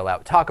auto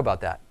bailout. Talk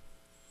about that.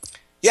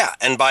 Yeah,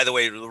 and by the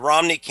way, the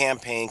Romney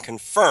campaign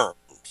confirmed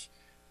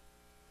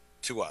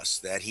to us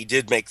that he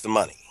did make the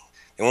money.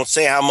 They won't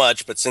say how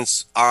much, but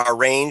since our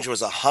range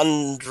was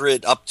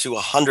 100 up to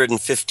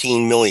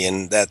 115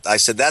 million, that I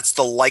said that's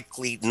the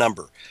likely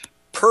number.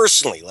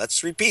 Personally,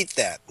 let's repeat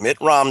that. Mitt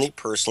Romney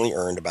personally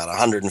earned about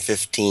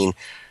 $115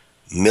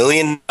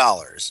 million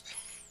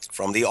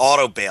from the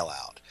auto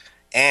bailout.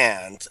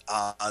 And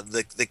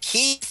the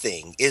key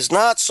thing is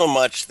not so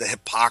much the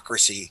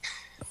hypocrisy.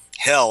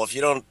 Hell, if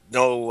you don't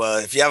know,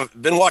 if you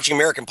haven't been watching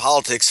American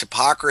politics,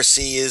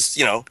 hypocrisy is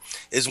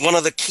one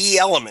of the key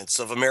elements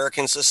of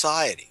American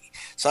society.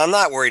 So I'm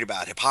not worried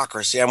about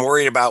hypocrisy. I'm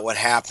worried about what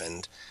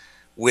happened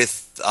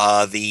with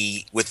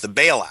the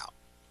bailout.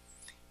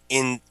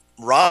 In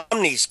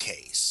Romney's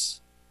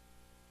case,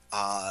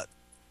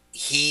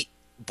 he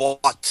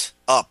bought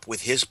up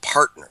with his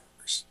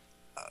partners,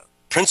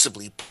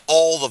 principally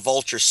Paul the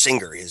Vulture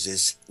Singer is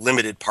his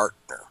limited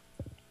partner,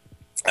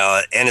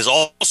 and is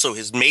also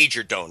his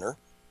major donor,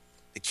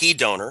 the key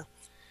donor,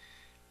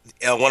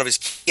 one of his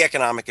key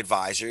economic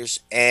advisors,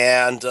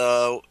 and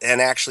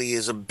actually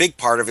is a big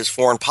part of his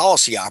foreign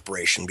policy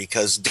operation,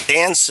 because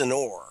Dan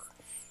Senor,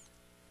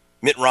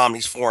 Mitt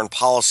Romney's foreign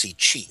policy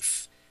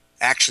chief,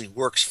 actually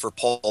works for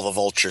Paul the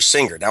Vulture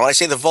Singer. Now, when I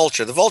say the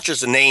Vulture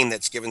is a name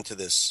that's given to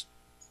this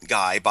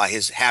guy by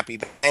his happy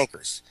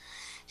bankers.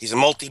 He's a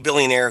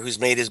multi-billionaire who's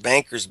made his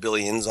bankers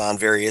billions on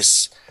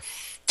various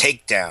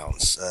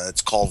takedowns.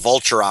 It's called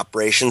vulture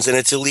operations, and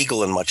it's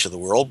illegal in much of the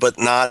world, but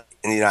not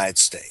in the United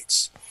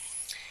States.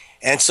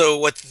 And so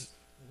what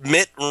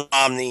Mitt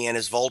Romney and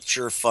his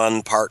vulture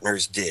fund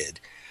partners did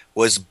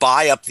was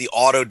buy up the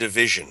auto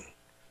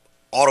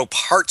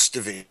parts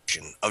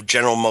division of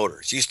General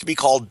Motors. It used to be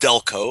called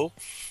Delco.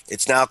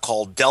 It's now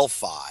called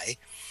Delphi.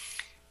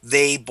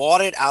 They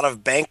bought it out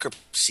of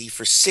bankruptcy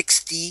for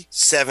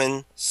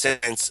 67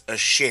 cents a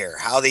share.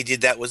 How they did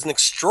that was an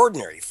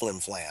extraordinary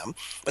flim-flam,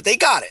 but they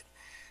got it.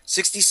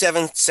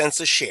 67 cents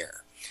a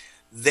share.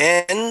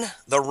 Then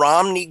the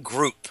Romney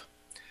Group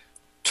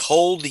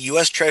told the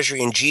U.S.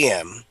 Treasury and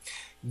GM,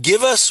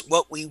 give us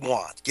what we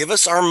want. Give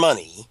us our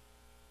money.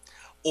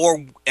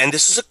 And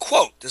this is a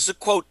quote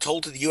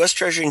told to the U.S.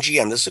 Treasury and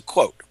GM. This is a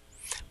quote.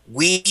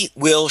 We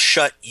will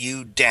shut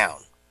you down.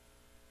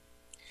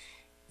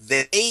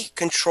 They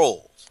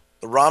controlled,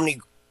 the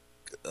Romney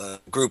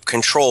Group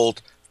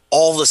controlled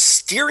all the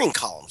steering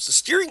columns, the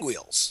steering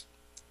wheels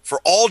for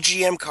all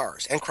GM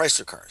cars and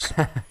Chrysler cars.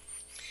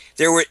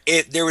 There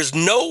was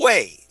no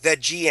way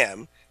that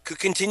GM could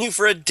continue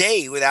for a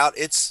day without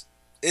its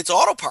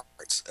auto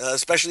parts,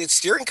 especially its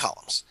steering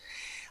columns.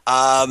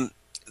 And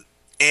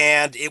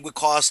it would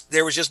cost,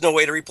 there was just no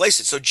way to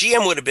replace it. So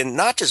GM would have been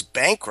not just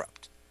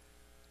bankrupt,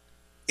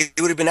 it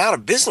would have been out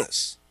of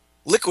business,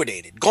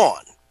 liquidated,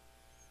 gone.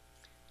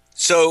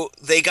 So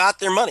they got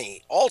their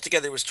money.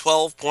 Altogether, it was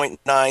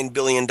 $12.9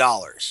 billion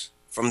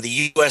from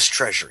the U.S.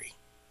 Treasury.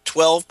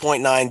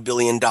 $12.9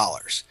 billion.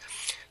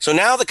 So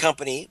now the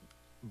company,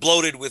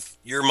 bloated with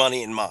your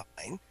money and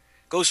mine,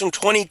 goes from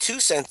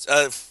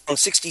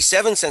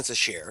 67 cents a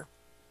share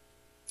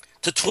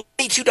to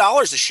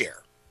 $22 a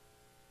share.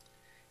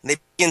 And they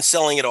begin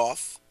selling it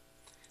off.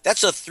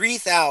 That's a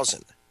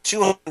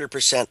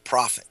 3,200%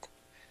 profit.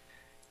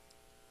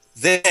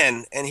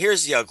 Then, and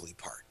here's the ugly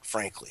part,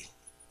 frankly.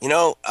 You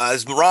know,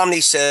 as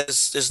Romney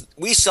says,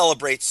 we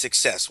celebrate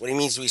success. What he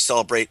means, we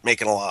celebrate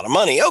making a lot of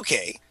money.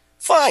 Okay,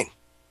 fine.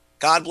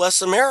 God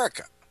bless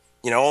America.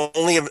 You know,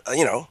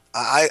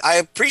 I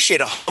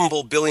appreciate a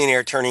humble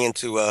billionaire turning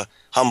into a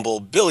humble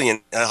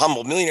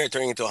millionaire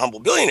turning into a humble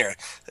billionaire.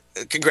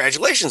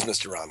 Congratulations,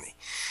 Mr. Romney.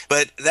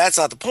 But that's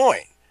not the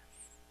point.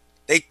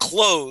 They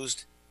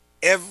closed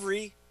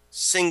every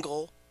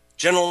single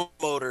General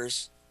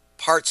Motors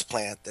parts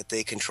plant that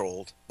they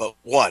controlled, but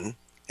one,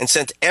 and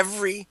sent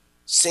every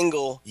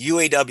single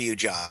UAW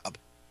job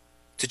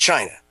to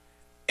China.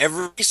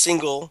 Every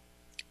single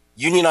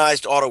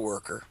unionized auto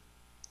worker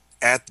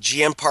at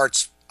GM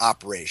parts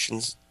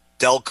operations,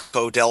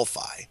 Delco,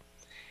 Delphi,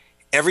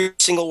 every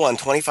single one,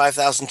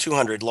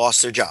 25,200,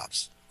 lost their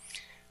jobs.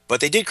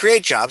 But they did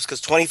create jobs because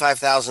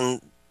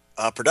 25,000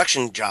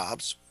 production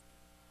jobs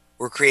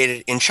were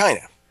created in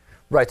China.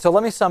 Right, so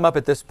let me sum up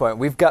at this point.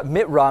 We've got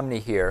Mitt Romney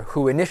here,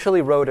 who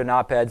initially wrote an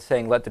op-ed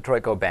saying let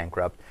Detroit go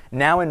bankrupt.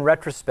 Now, in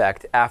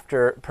retrospect,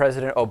 after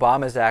President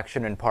Obama's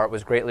action in part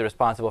was greatly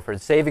responsible for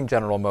saving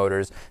General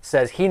Motors,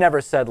 says he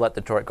never said let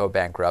Detroit go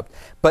bankrupt.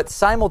 But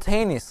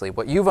simultaneously,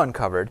 what you've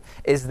uncovered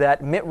is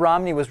that Mitt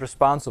Romney was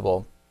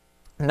responsible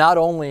not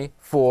only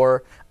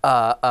for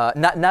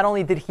not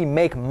only did he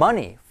make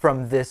money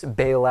from this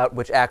bailout,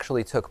 which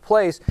actually took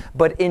place,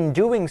 but in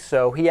doing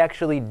so, he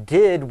actually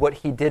did what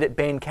he did at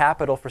Bain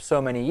Capital for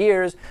so many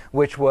years,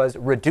 which was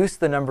reduce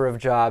the number of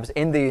jobs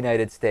in the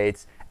United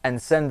States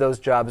and send those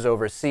jobs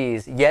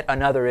overseas. Yet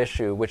another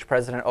issue which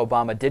President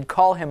Obama did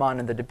call him on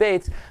in the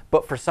debates,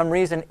 but for some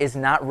reason is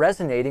not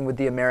resonating with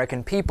the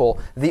American people.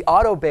 The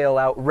auto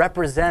bailout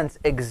represents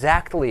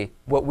exactly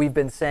what we've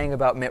been saying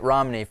about Mitt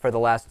Romney for the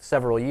last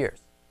several years.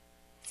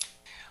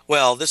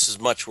 Well, this is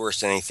much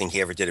worse than anything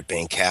he ever did at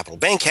Bain Capital.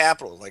 Bain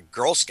Capital is like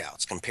Girl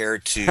Scouts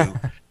compared to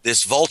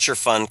this vulture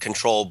fund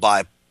controlled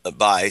by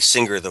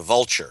Singer the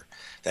Vulture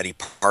that he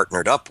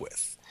partnered up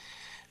with.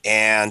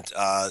 And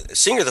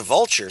Singer the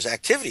Vulture's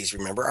activities,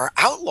 remember, are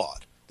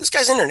outlawed. This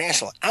guy's an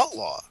international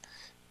outlaw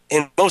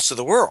in most of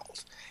the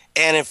world.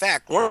 And in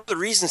fact, one of the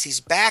reasons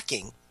he's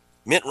backing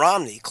Mitt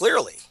Romney,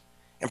 clearly,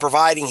 and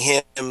providing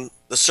him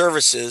the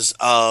services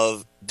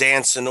of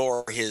Dan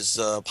Senor, his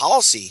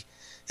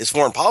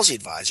foreign policy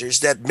advisor, is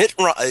that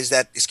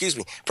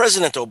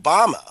President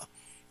Obama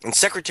and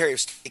Secretary of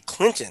State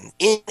Clinton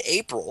in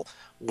April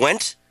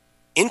went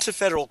into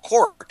federal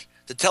court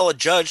to tell a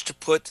judge to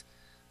put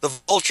the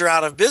Vulture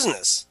out of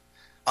business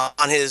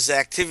on his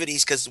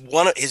activities, because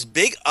one of his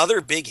other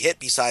big hit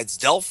besides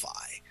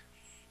Delphi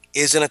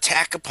is an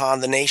attack upon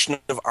the nation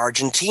of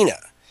Argentina.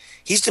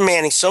 He's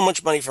demanding so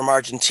much money from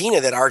Argentina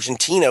that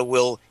Argentina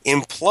will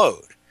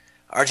implode.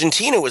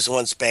 Argentina was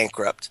once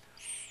bankrupt,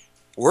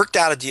 worked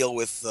out a deal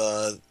with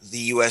the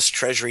U.S.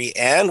 Treasury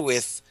and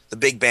with the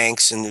big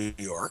banks in New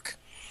York.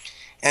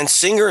 And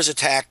Singer has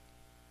attacked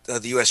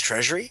the U.S.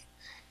 Treasury.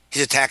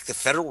 He's attacked the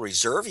Federal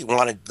Reserve. He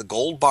wanted the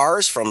gold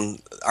bars from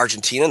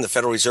Argentina and the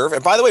Federal Reserve.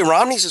 And by the way,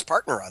 Romney's his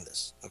partner on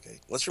this. Okay,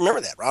 let's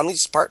remember that.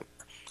 Romney's his partner,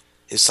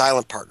 his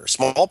silent partner,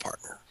 small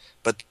partner.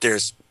 But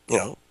there's,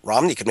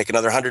 Romney could make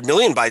another $100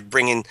 million by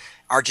bringing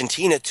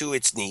Argentina to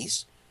its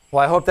knees.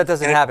 Well, I hope that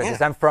doesn't happen,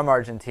 because I'm from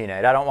Argentina,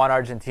 and I don't want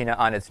Argentina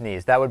on its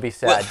knees. That would be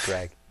sad,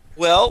 Greg.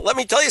 Well, let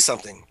me tell you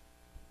something.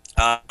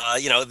 And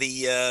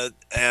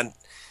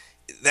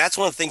that's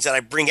one of the things that I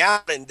bring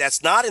out, and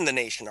that's not in the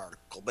Nation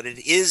article, but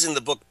it is in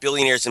the book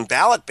Billionaires and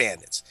Ballot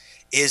Bandits,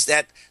 is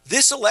that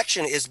this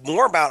election is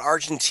more about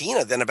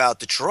Argentina than about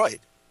Detroit.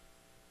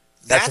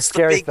 That's a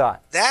scary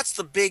thought. That's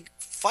the big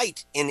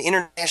fight in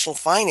international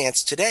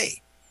finance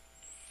today.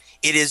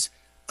 It is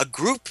a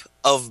group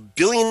of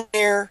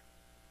billionaire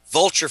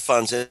vulture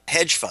funds and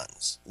hedge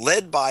funds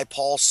led by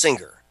Paul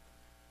Singer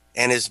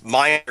and his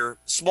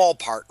small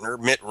partner,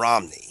 Mitt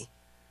Romney,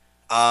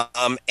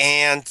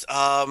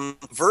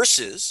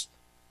 versus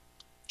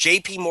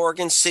J.P.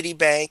 Morgan,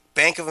 Citibank,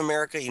 Bank of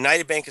America,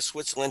 United Bank of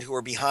Switzerland, who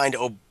are behind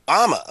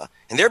Obama.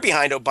 And they're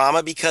behind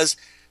Obama because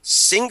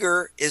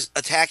Singer is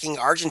attacking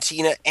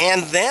Argentina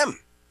and them,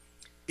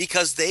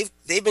 because they've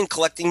been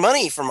collecting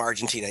money from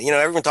Argentina.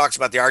 Everyone talks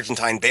about the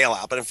Argentine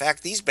bailout, but in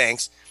fact, these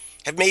banks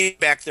have made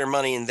back their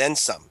money and then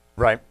some.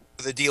 Right.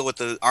 With a deal with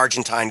the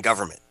Argentine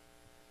government.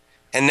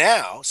 And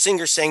now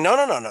Singer's saying, no.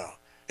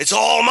 It's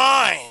all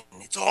mine.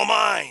 It's all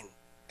mine.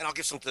 And I'll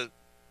give some to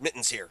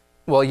Mittens here.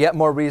 Well, yet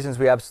more reasons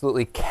we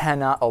absolutely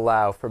cannot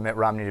allow for Mitt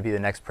Romney to be the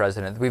next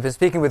president. We've been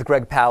speaking with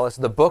Greg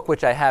Palast. The book,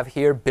 which I have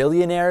here,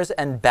 Billionaires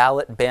and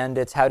Ballot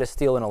Bandits, How to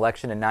Steal an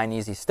Election in 9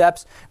 Easy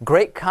Steps.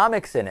 Great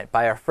comics in it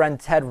by our friend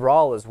Ted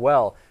Rall as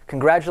well.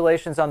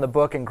 Congratulations on the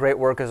book and great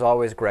work as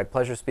always, Greg.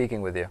 Pleasure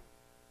speaking with you.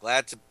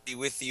 Glad to be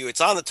with you.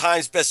 It's on the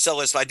Times bestseller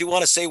list. I do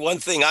want to say one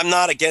thing. I'm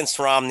not against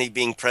Romney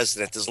being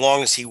president as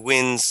long as he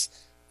wins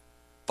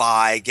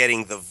by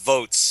getting the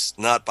votes,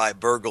 not by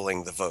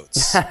burgling the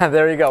votes.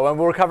 There you go. And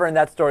we're covering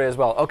that story as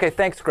well. Okay,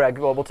 thanks, Greg.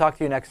 Well, we'll talk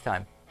to you next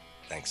time.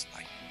 Thanks.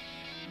 Bye.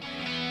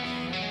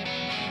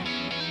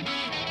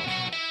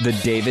 The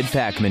David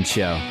Pakman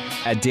Show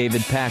at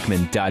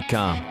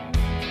davidpakman.com.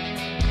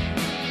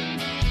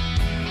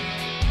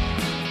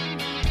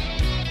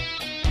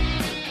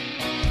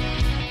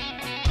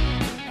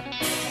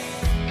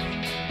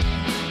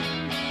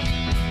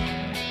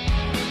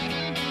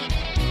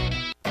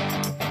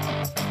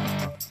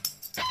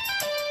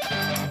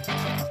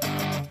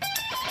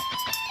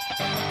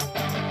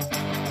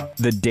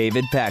 The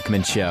David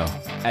Pakman Show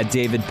at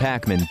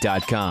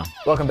davidpakman.com.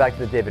 Welcome back to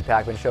the David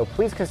Pakman Show.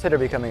 Please consider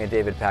becoming a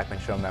David Pakman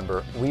Show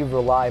member. We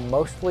rely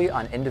mostly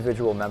on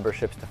individual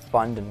memberships to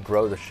fund and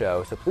grow the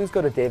show. So please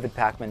go to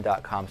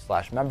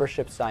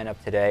davidpakman.com/membership. Sign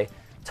up today.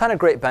 Ton of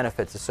great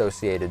benefits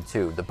associated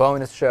too. The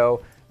bonus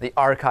show, the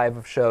archive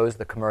of shows,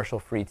 the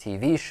commercial-free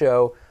TV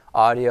show,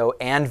 audio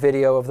and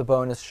video of the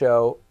bonus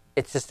show.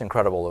 It's just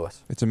incredible,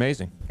 Lewis. It's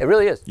amazing. It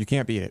really is. You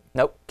can't beat it.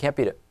 Nope, can't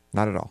beat it.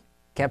 Not at all.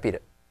 Can't beat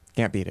it.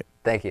 Can't beat it.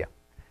 Thank you.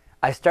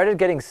 I started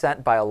getting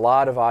sent by a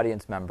lot of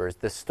audience members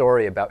this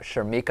story about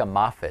Sharmika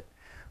Moffat,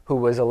 who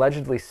was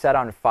allegedly set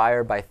on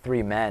fire by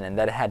 3 men and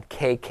that had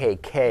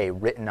KKK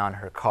written on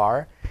her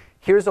car.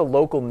 Here's a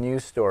local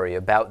news story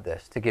about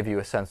this to give you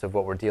a sense of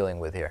what we're dealing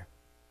with here.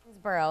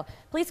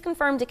 Police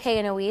confirmed to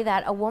KNOE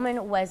that a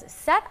woman was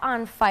set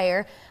on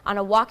fire on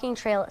a walking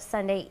trail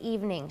Sunday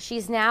evening.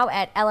 She's now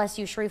at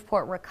LSU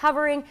Shreveport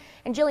recovering,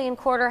 and Jillian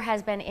Corder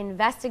has been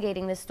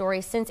investigating this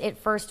story since it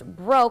first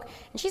broke,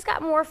 and she's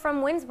got more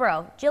from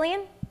Winsboro.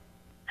 Jillian?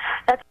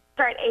 That's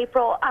right,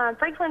 April.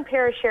 Franklin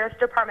Parish Sheriff's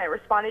Department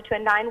responded to a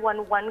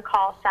 911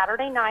 call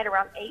Saturday night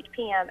around 8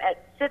 p.m.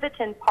 at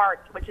Civitan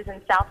Park, which is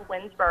in South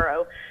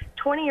Winsboro.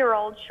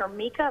 20-year-old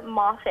Sharmika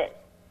Moffat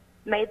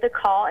made the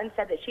call and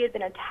said that she had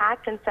been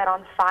attacked and set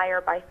on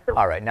fire by...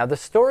 All right, now the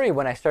story,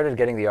 when I started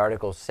getting the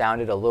articles,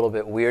 sounded a little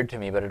bit weird to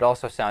me, but it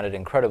also sounded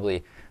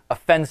incredibly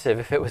offensive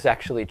if it was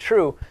actually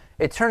true.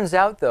 It turns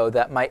out, though,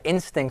 that my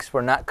instincts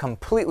were not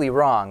completely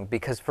wrong,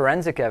 because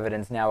forensic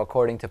evidence now,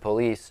 according to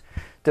police,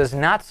 does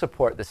not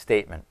support the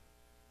statement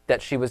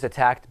that she was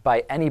attacked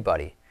by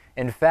anybody.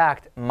 In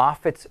fact,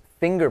 Moffat's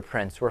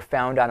fingerprints were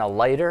found on a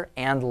lighter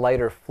and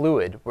lighter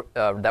fluid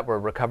that were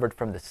recovered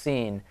from the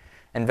scene.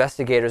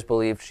 Investigators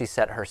believe she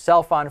set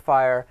herself on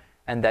fire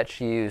and that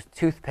she used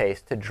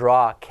toothpaste to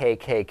draw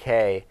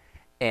KKK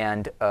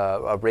and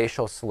a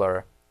racial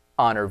slur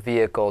on her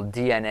vehicle.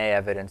 DNA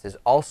evidence is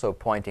also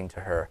pointing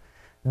to her.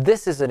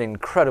 This is an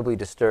incredibly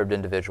disturbed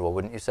individual,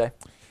 wouldn't you say?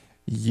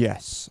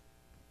 Yes.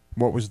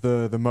 What was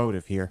the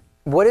motive here?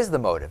 What is the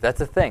motive? That's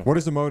the thing. What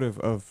is the motive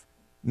of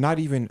not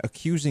even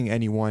accusing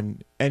any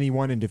one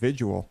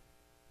individual,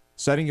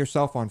 setting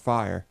yourself on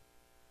fire,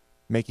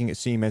 making it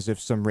seem as if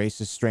some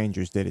racist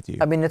strangers did it to you?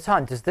 I mean,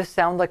 Natan, does this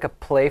sound like a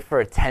play for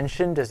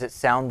attention? Does it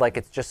sound like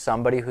it's just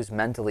somebody who's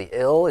mentally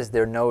ill? Is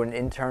there no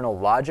internal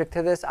logic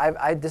to this?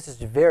 This is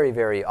very,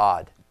 very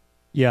odd.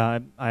 Yeah,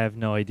 I have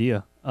no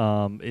idea.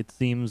 It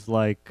seems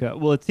like,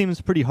 well, it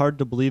seems pretty hard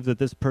to believe that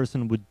this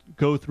person would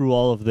go through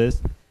all of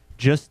this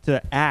just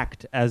to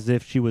act as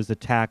if she was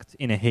attacked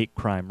in a hate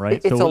crime,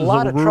 right? It's a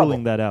lot of trouble.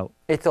 Ruling that out.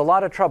 It's a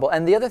lot of trouble.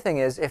 And the other thing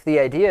is, if the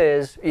idea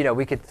is, you know,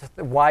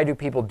 why do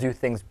people do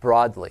things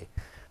broadly?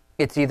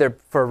 It's either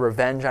for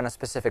revenge on a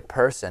specific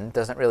person.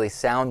 Doesn't really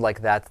sound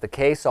like that's the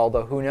case,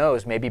 although who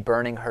knows, maybe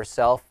burning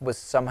herself was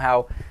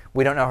somehow,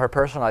 we don't know her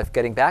personal life,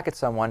 getting back at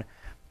someone,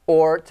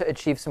 or to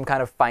achieve some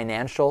kind of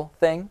financial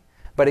thing.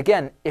 But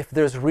again, if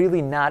there's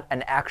really not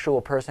an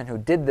actual person who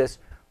did this,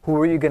 who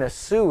are you going to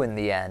sue in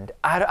the end?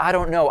 I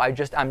don't know.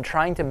 I'm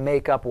trying to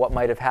make up what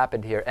might have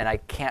happened here, and I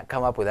can't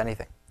come up with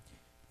anything.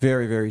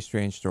 Very, very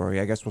strange story.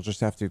 I guess we'll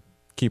just have to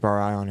keep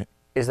our eye on it.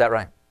 Is that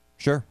right?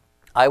 Sure.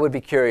 I would be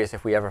curious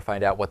if we ever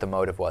find out what the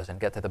motive was and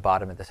get to the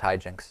bottom of this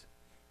hijinks.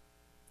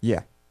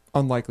 Yeah.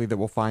 Unlikely that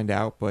we'll find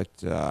out, but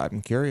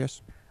I'm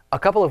curious. A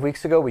couple of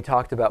weeks ago, we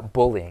talked about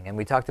bullying, and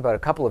we talked about a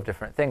couple of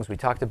different things. We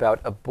talked about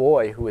a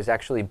boy who was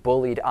actually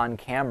bullied on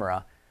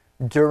camera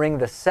during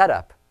the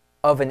setup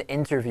of an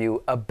interview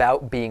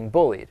about being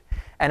bullied.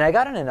 And I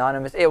got an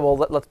anonymous, well,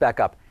 let's back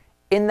up.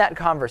 In that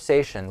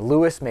conversation,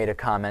 Lewis made a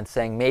comment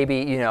saying maybe,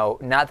 you know,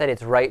 not that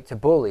it's right to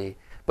bully,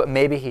 but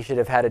maybe he should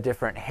have had a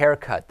different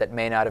haircut that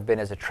may not have been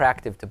as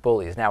attractive to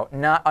bullies. Now,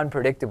 not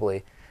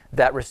unpredictably,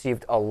 that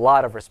received a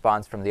lot of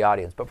response from the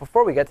audience. But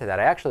before we get to that,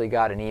 I actually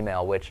got an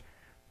email, which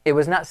it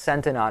was not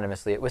sent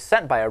anonymously. It was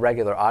sent by a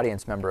regular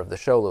audience member of the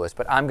show, Lewis,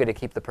 but I'm going to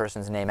keep the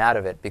person's name out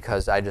of it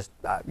because I just,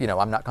 you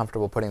know, I'm not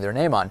comfortable putting their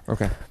name on.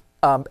 Okay.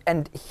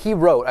 And he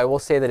wrote, I will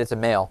say that it's a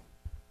male,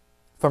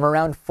 from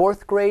around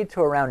 4th grade to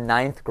around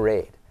 9th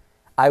grade,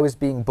 I was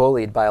being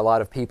bullied by a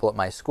lot of people at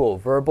my school,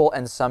 verbal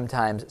and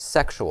sometimes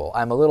sexual.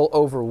 I'm a little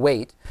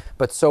overweight,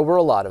 but so were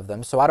a lot of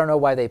them, so I don't know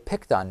why they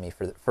picked on me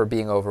for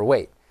being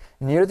overweight.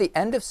 Near the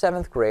end of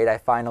 7th grade, I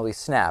finally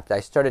snapped. I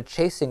started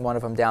chasing one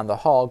of them down the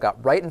hall,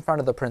 got right in front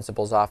of the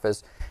principal's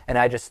office, and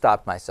I just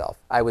stopped myself.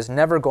 I was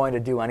never going to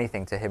do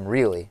anything to him,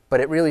 really, but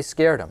it really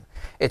scared him.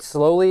 It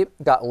slowly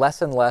got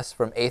less and less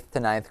from 8th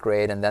to 9th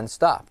grade and then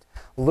stopped.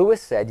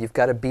 Lewis said you've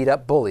got to beat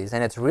up bullies,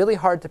 and it's really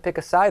hard to pick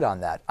a side on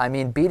that. I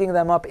mean, beating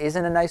them up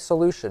isn't a nice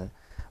solution,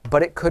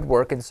 but it could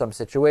work in some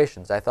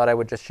situations. I thought I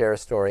would just share a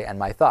story and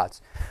my thoughts.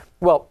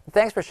 Well,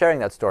 thanks for sharing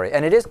that story.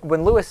 And it is,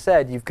 when Lewis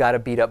said you've got to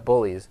beat up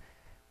bullies,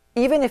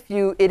 even if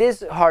it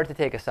is hard to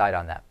take a side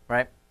on that,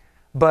 right?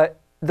 But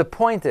the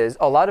point is,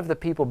 a lot of the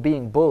people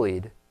being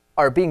bullied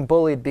are being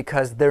bullied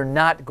because they're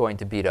not going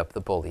to beat up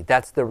the bully.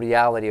 That's the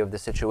reality of the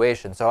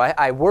situation. So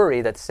I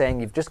worry that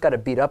saying you've just got to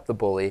beat up the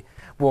bully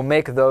will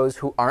make those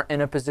who aren't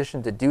in a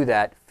position to do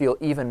that feel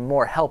even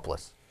more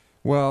helpless.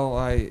 Well,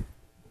 I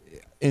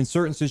In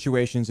certain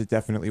situations, it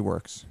definitely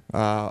works.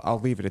 I'll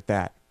leave it at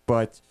that.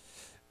 But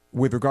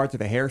with regard to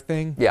the hair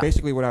thing,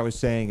 basically what I was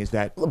saying is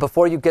that...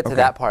 Before you get to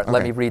that part,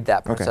 let me read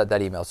that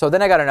that email. So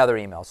then I got another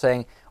email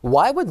saying,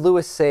 why would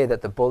Lewis say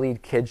that the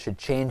bullied kid should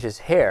change his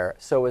hair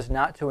so as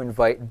not to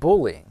invite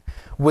bullying?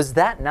 Was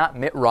that not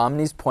Mitt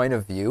Romney's point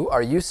of view?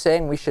 Are you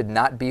saying we should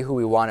not be who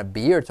we want to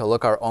be or to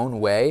look our own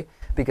way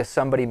because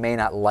somebody may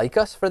not like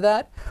us for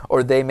that?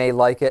 Or they may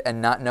like it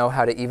and not know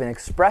how to even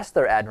express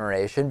their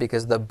admiration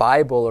because the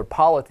Bible or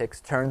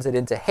politics turns it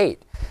into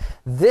hate?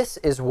 This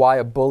is why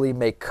a bully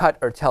may cut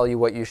or tell you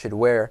what you should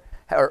wear,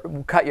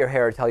 or cut your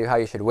hair or tell you how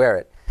you should wear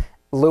it.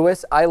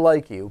 Lewis, I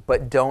like you,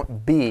 but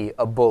don't be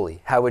a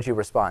bully. How would you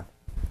respond?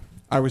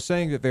 I was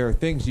saying that there are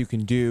things you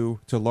can do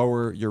to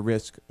lower your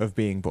risk of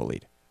being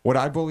bullied. Would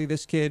I bully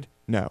this kid?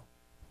 No.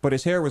 But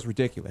his hair was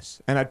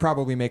ridiculous, and I'd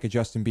probably make a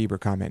Justin Bieber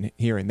comment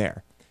here and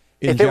there.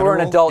 If it were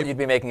an adult, you'd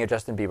be making a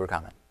Justin Bieber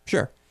comment.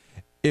 Sure.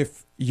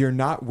 If you're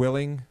not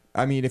willing,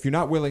 if you're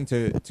not willing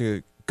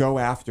to go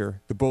after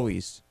the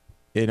bullies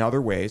in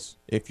other ways,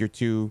 if you're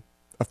too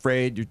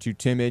afraid, you're too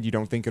timid, you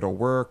don't think it'll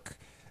work,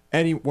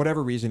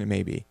 whatever reason it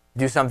may be.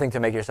 Do something to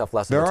make yourself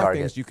less of a target. There are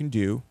things you can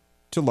do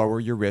to lower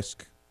your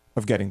risk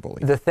of getting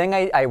bullied. The thing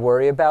I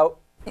worry about,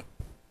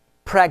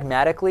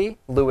 pragmatically,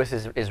 Lewis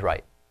is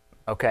right,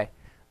 okay?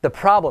 The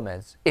problem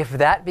is, if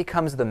that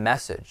becomes the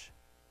message,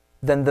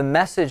 then the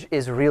message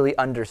is really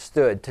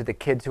understood to the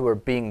kids who are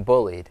being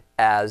bullied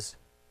as,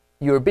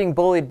 you are being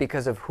bullied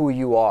because of who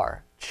you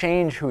are.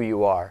 Change who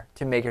you are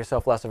to make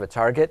yourself less of a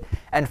target.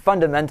 And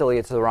fundamentally,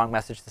 it's the wrong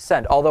message to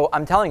send. Although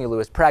I'm telling you,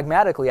 Lewis,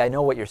 pragmatically, I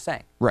know what you're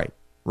saying. Right.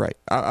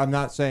 I'm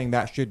not saying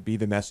that should be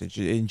the message.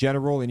 In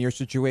general, in your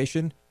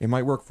situation, it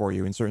might work for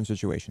you in certain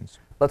situations.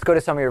 Let's go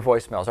to some of your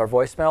voicemails. Our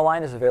voicemail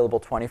line is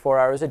available 24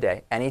 hours a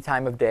day. Any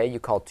time of day, you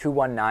call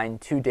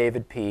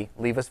 219-2-DAVID-P.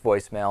 Leave us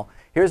voicemail.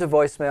 Here's a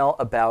voicemail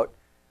about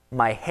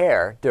my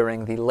hair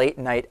during the late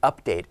night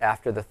update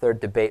after the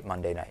third debate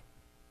Monday night.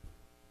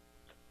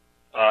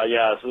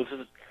 So this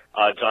is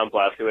John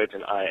Blaskowicz,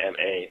 and I am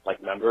a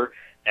member.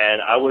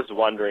 And I was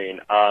wondering,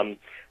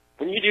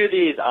 when you do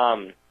these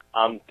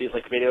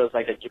videos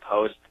that you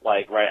post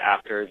right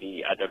after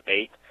the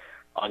debate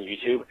on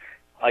YouTube,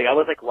 I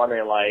was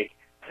wondering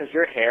because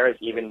your hair is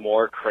even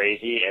more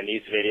crazy in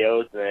these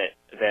videos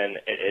than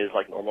it is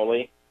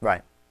normally.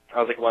 Right.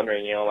 I was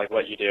wondering,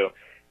 what you do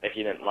if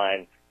you didn't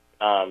mind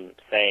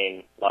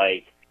saying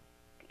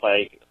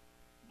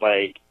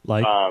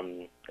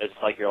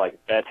it's your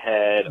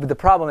bedhead. But the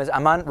problem is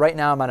right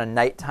now I'm on a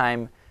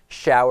nighttime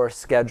shower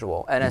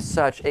schedule, and as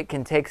such it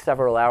can take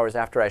several hours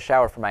after I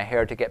shower for my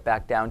hair to get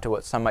back down to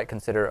what some might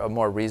consider a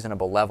more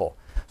reasonable level.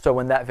 So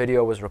when that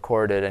video was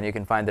recorded, and you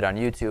can find it on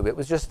YouTube, it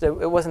was just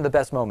it wasn't the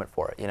best moment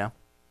for it,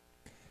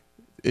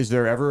 Is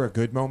there ever a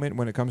good moment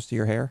when it comes to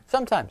your hair?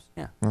 Sometimes,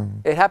 yeah.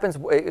 It happens.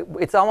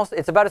 It's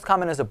about as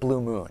common as a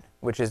blue moon,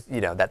 which is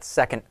that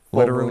second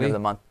full moon of the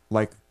month.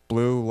 Like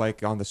blue,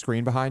 like on the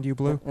screen behind you,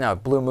 blue? No,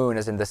 blue moon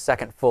is in the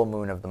second full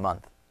moon of the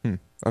month.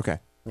 Okay.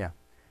 Yeah.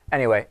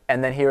 Anyway,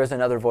 and then here is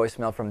another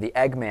voicemail from the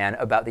Eggman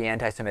about the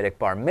anti-Semitic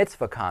bar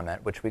mitzvah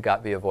comment, which we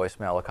got via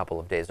voicemail a couple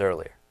of days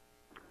earlier.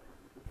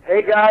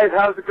 Hey guys,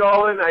 how's it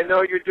going? I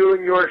know you're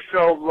doing your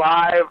show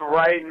live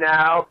right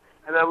now,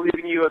 and I'm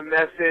leaving you a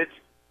message.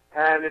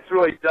 And it's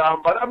really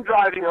dumb, but I'm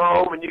driving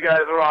home, and you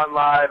guys are on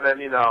live,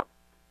 and,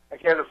 I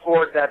can't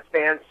afford that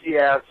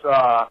fancy-ass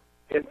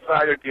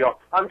insider deal.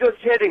 I'm just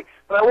kidding,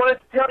 but I wanted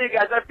to tell you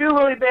guys, I feel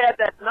really bad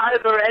that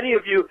neither or any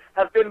of you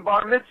have been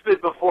bar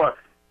mitzvahed before.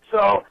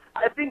 So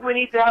I think we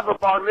need to have a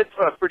bar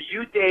mitzvah for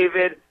you,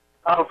 David,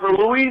 for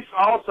Luis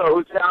also,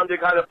 who sounded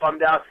kind of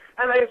bummed out,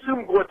 and I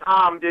assume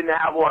Guatam didn't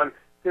have one,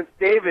 since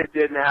David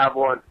didn't have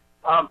one.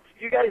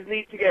 You guys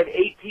need to get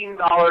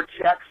 $18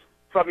 checks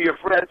from your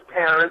friends'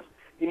 parents.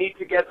 You need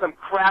to get some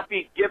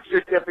crappy gift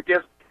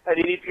certificates, and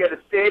you need to get a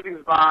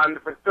savings bond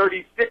for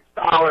 $36.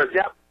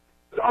 Yep.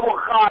 Double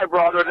high,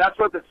 brother. That's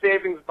what the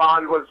savings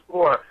bond was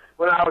for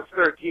when I was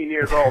 13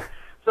 years old.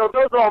 So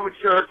those all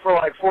matured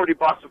for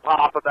 $40 a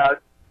pop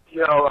about,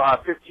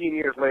 15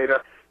 years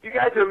later. You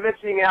guys are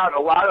missing out a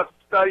lot of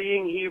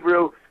studying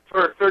Hebrew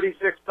for $36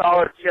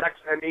 checks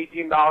and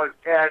 $18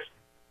 cash,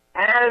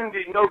 and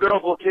no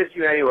girls will kiss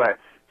you anyway.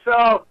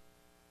 So,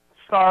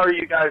 sorry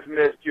you guys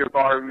missed your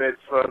bar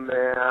mitzvah,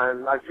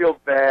 man. I feel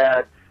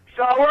bad.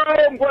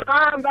 Shalom,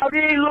 Guatam,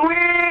 David,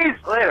 Luis.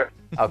 Later.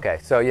 Okay,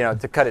 so,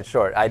 to cut it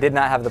short, I did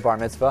not have the bar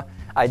mitzvah.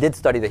 I did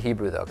study the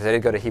Hebrew, though, because I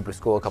did go to Hebrew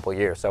school a couple of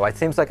years. So it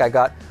seems like I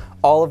got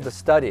all of the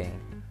studying,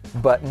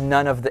 but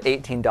none of the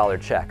 $18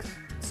 checks.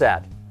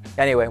 Sad.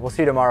 Anyway, we'll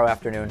see you tomorrow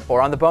afternoon,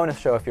 or on the bonus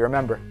show if you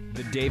remember.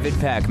 The David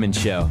Pakman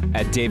Show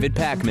at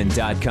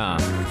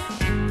davidpakman.com.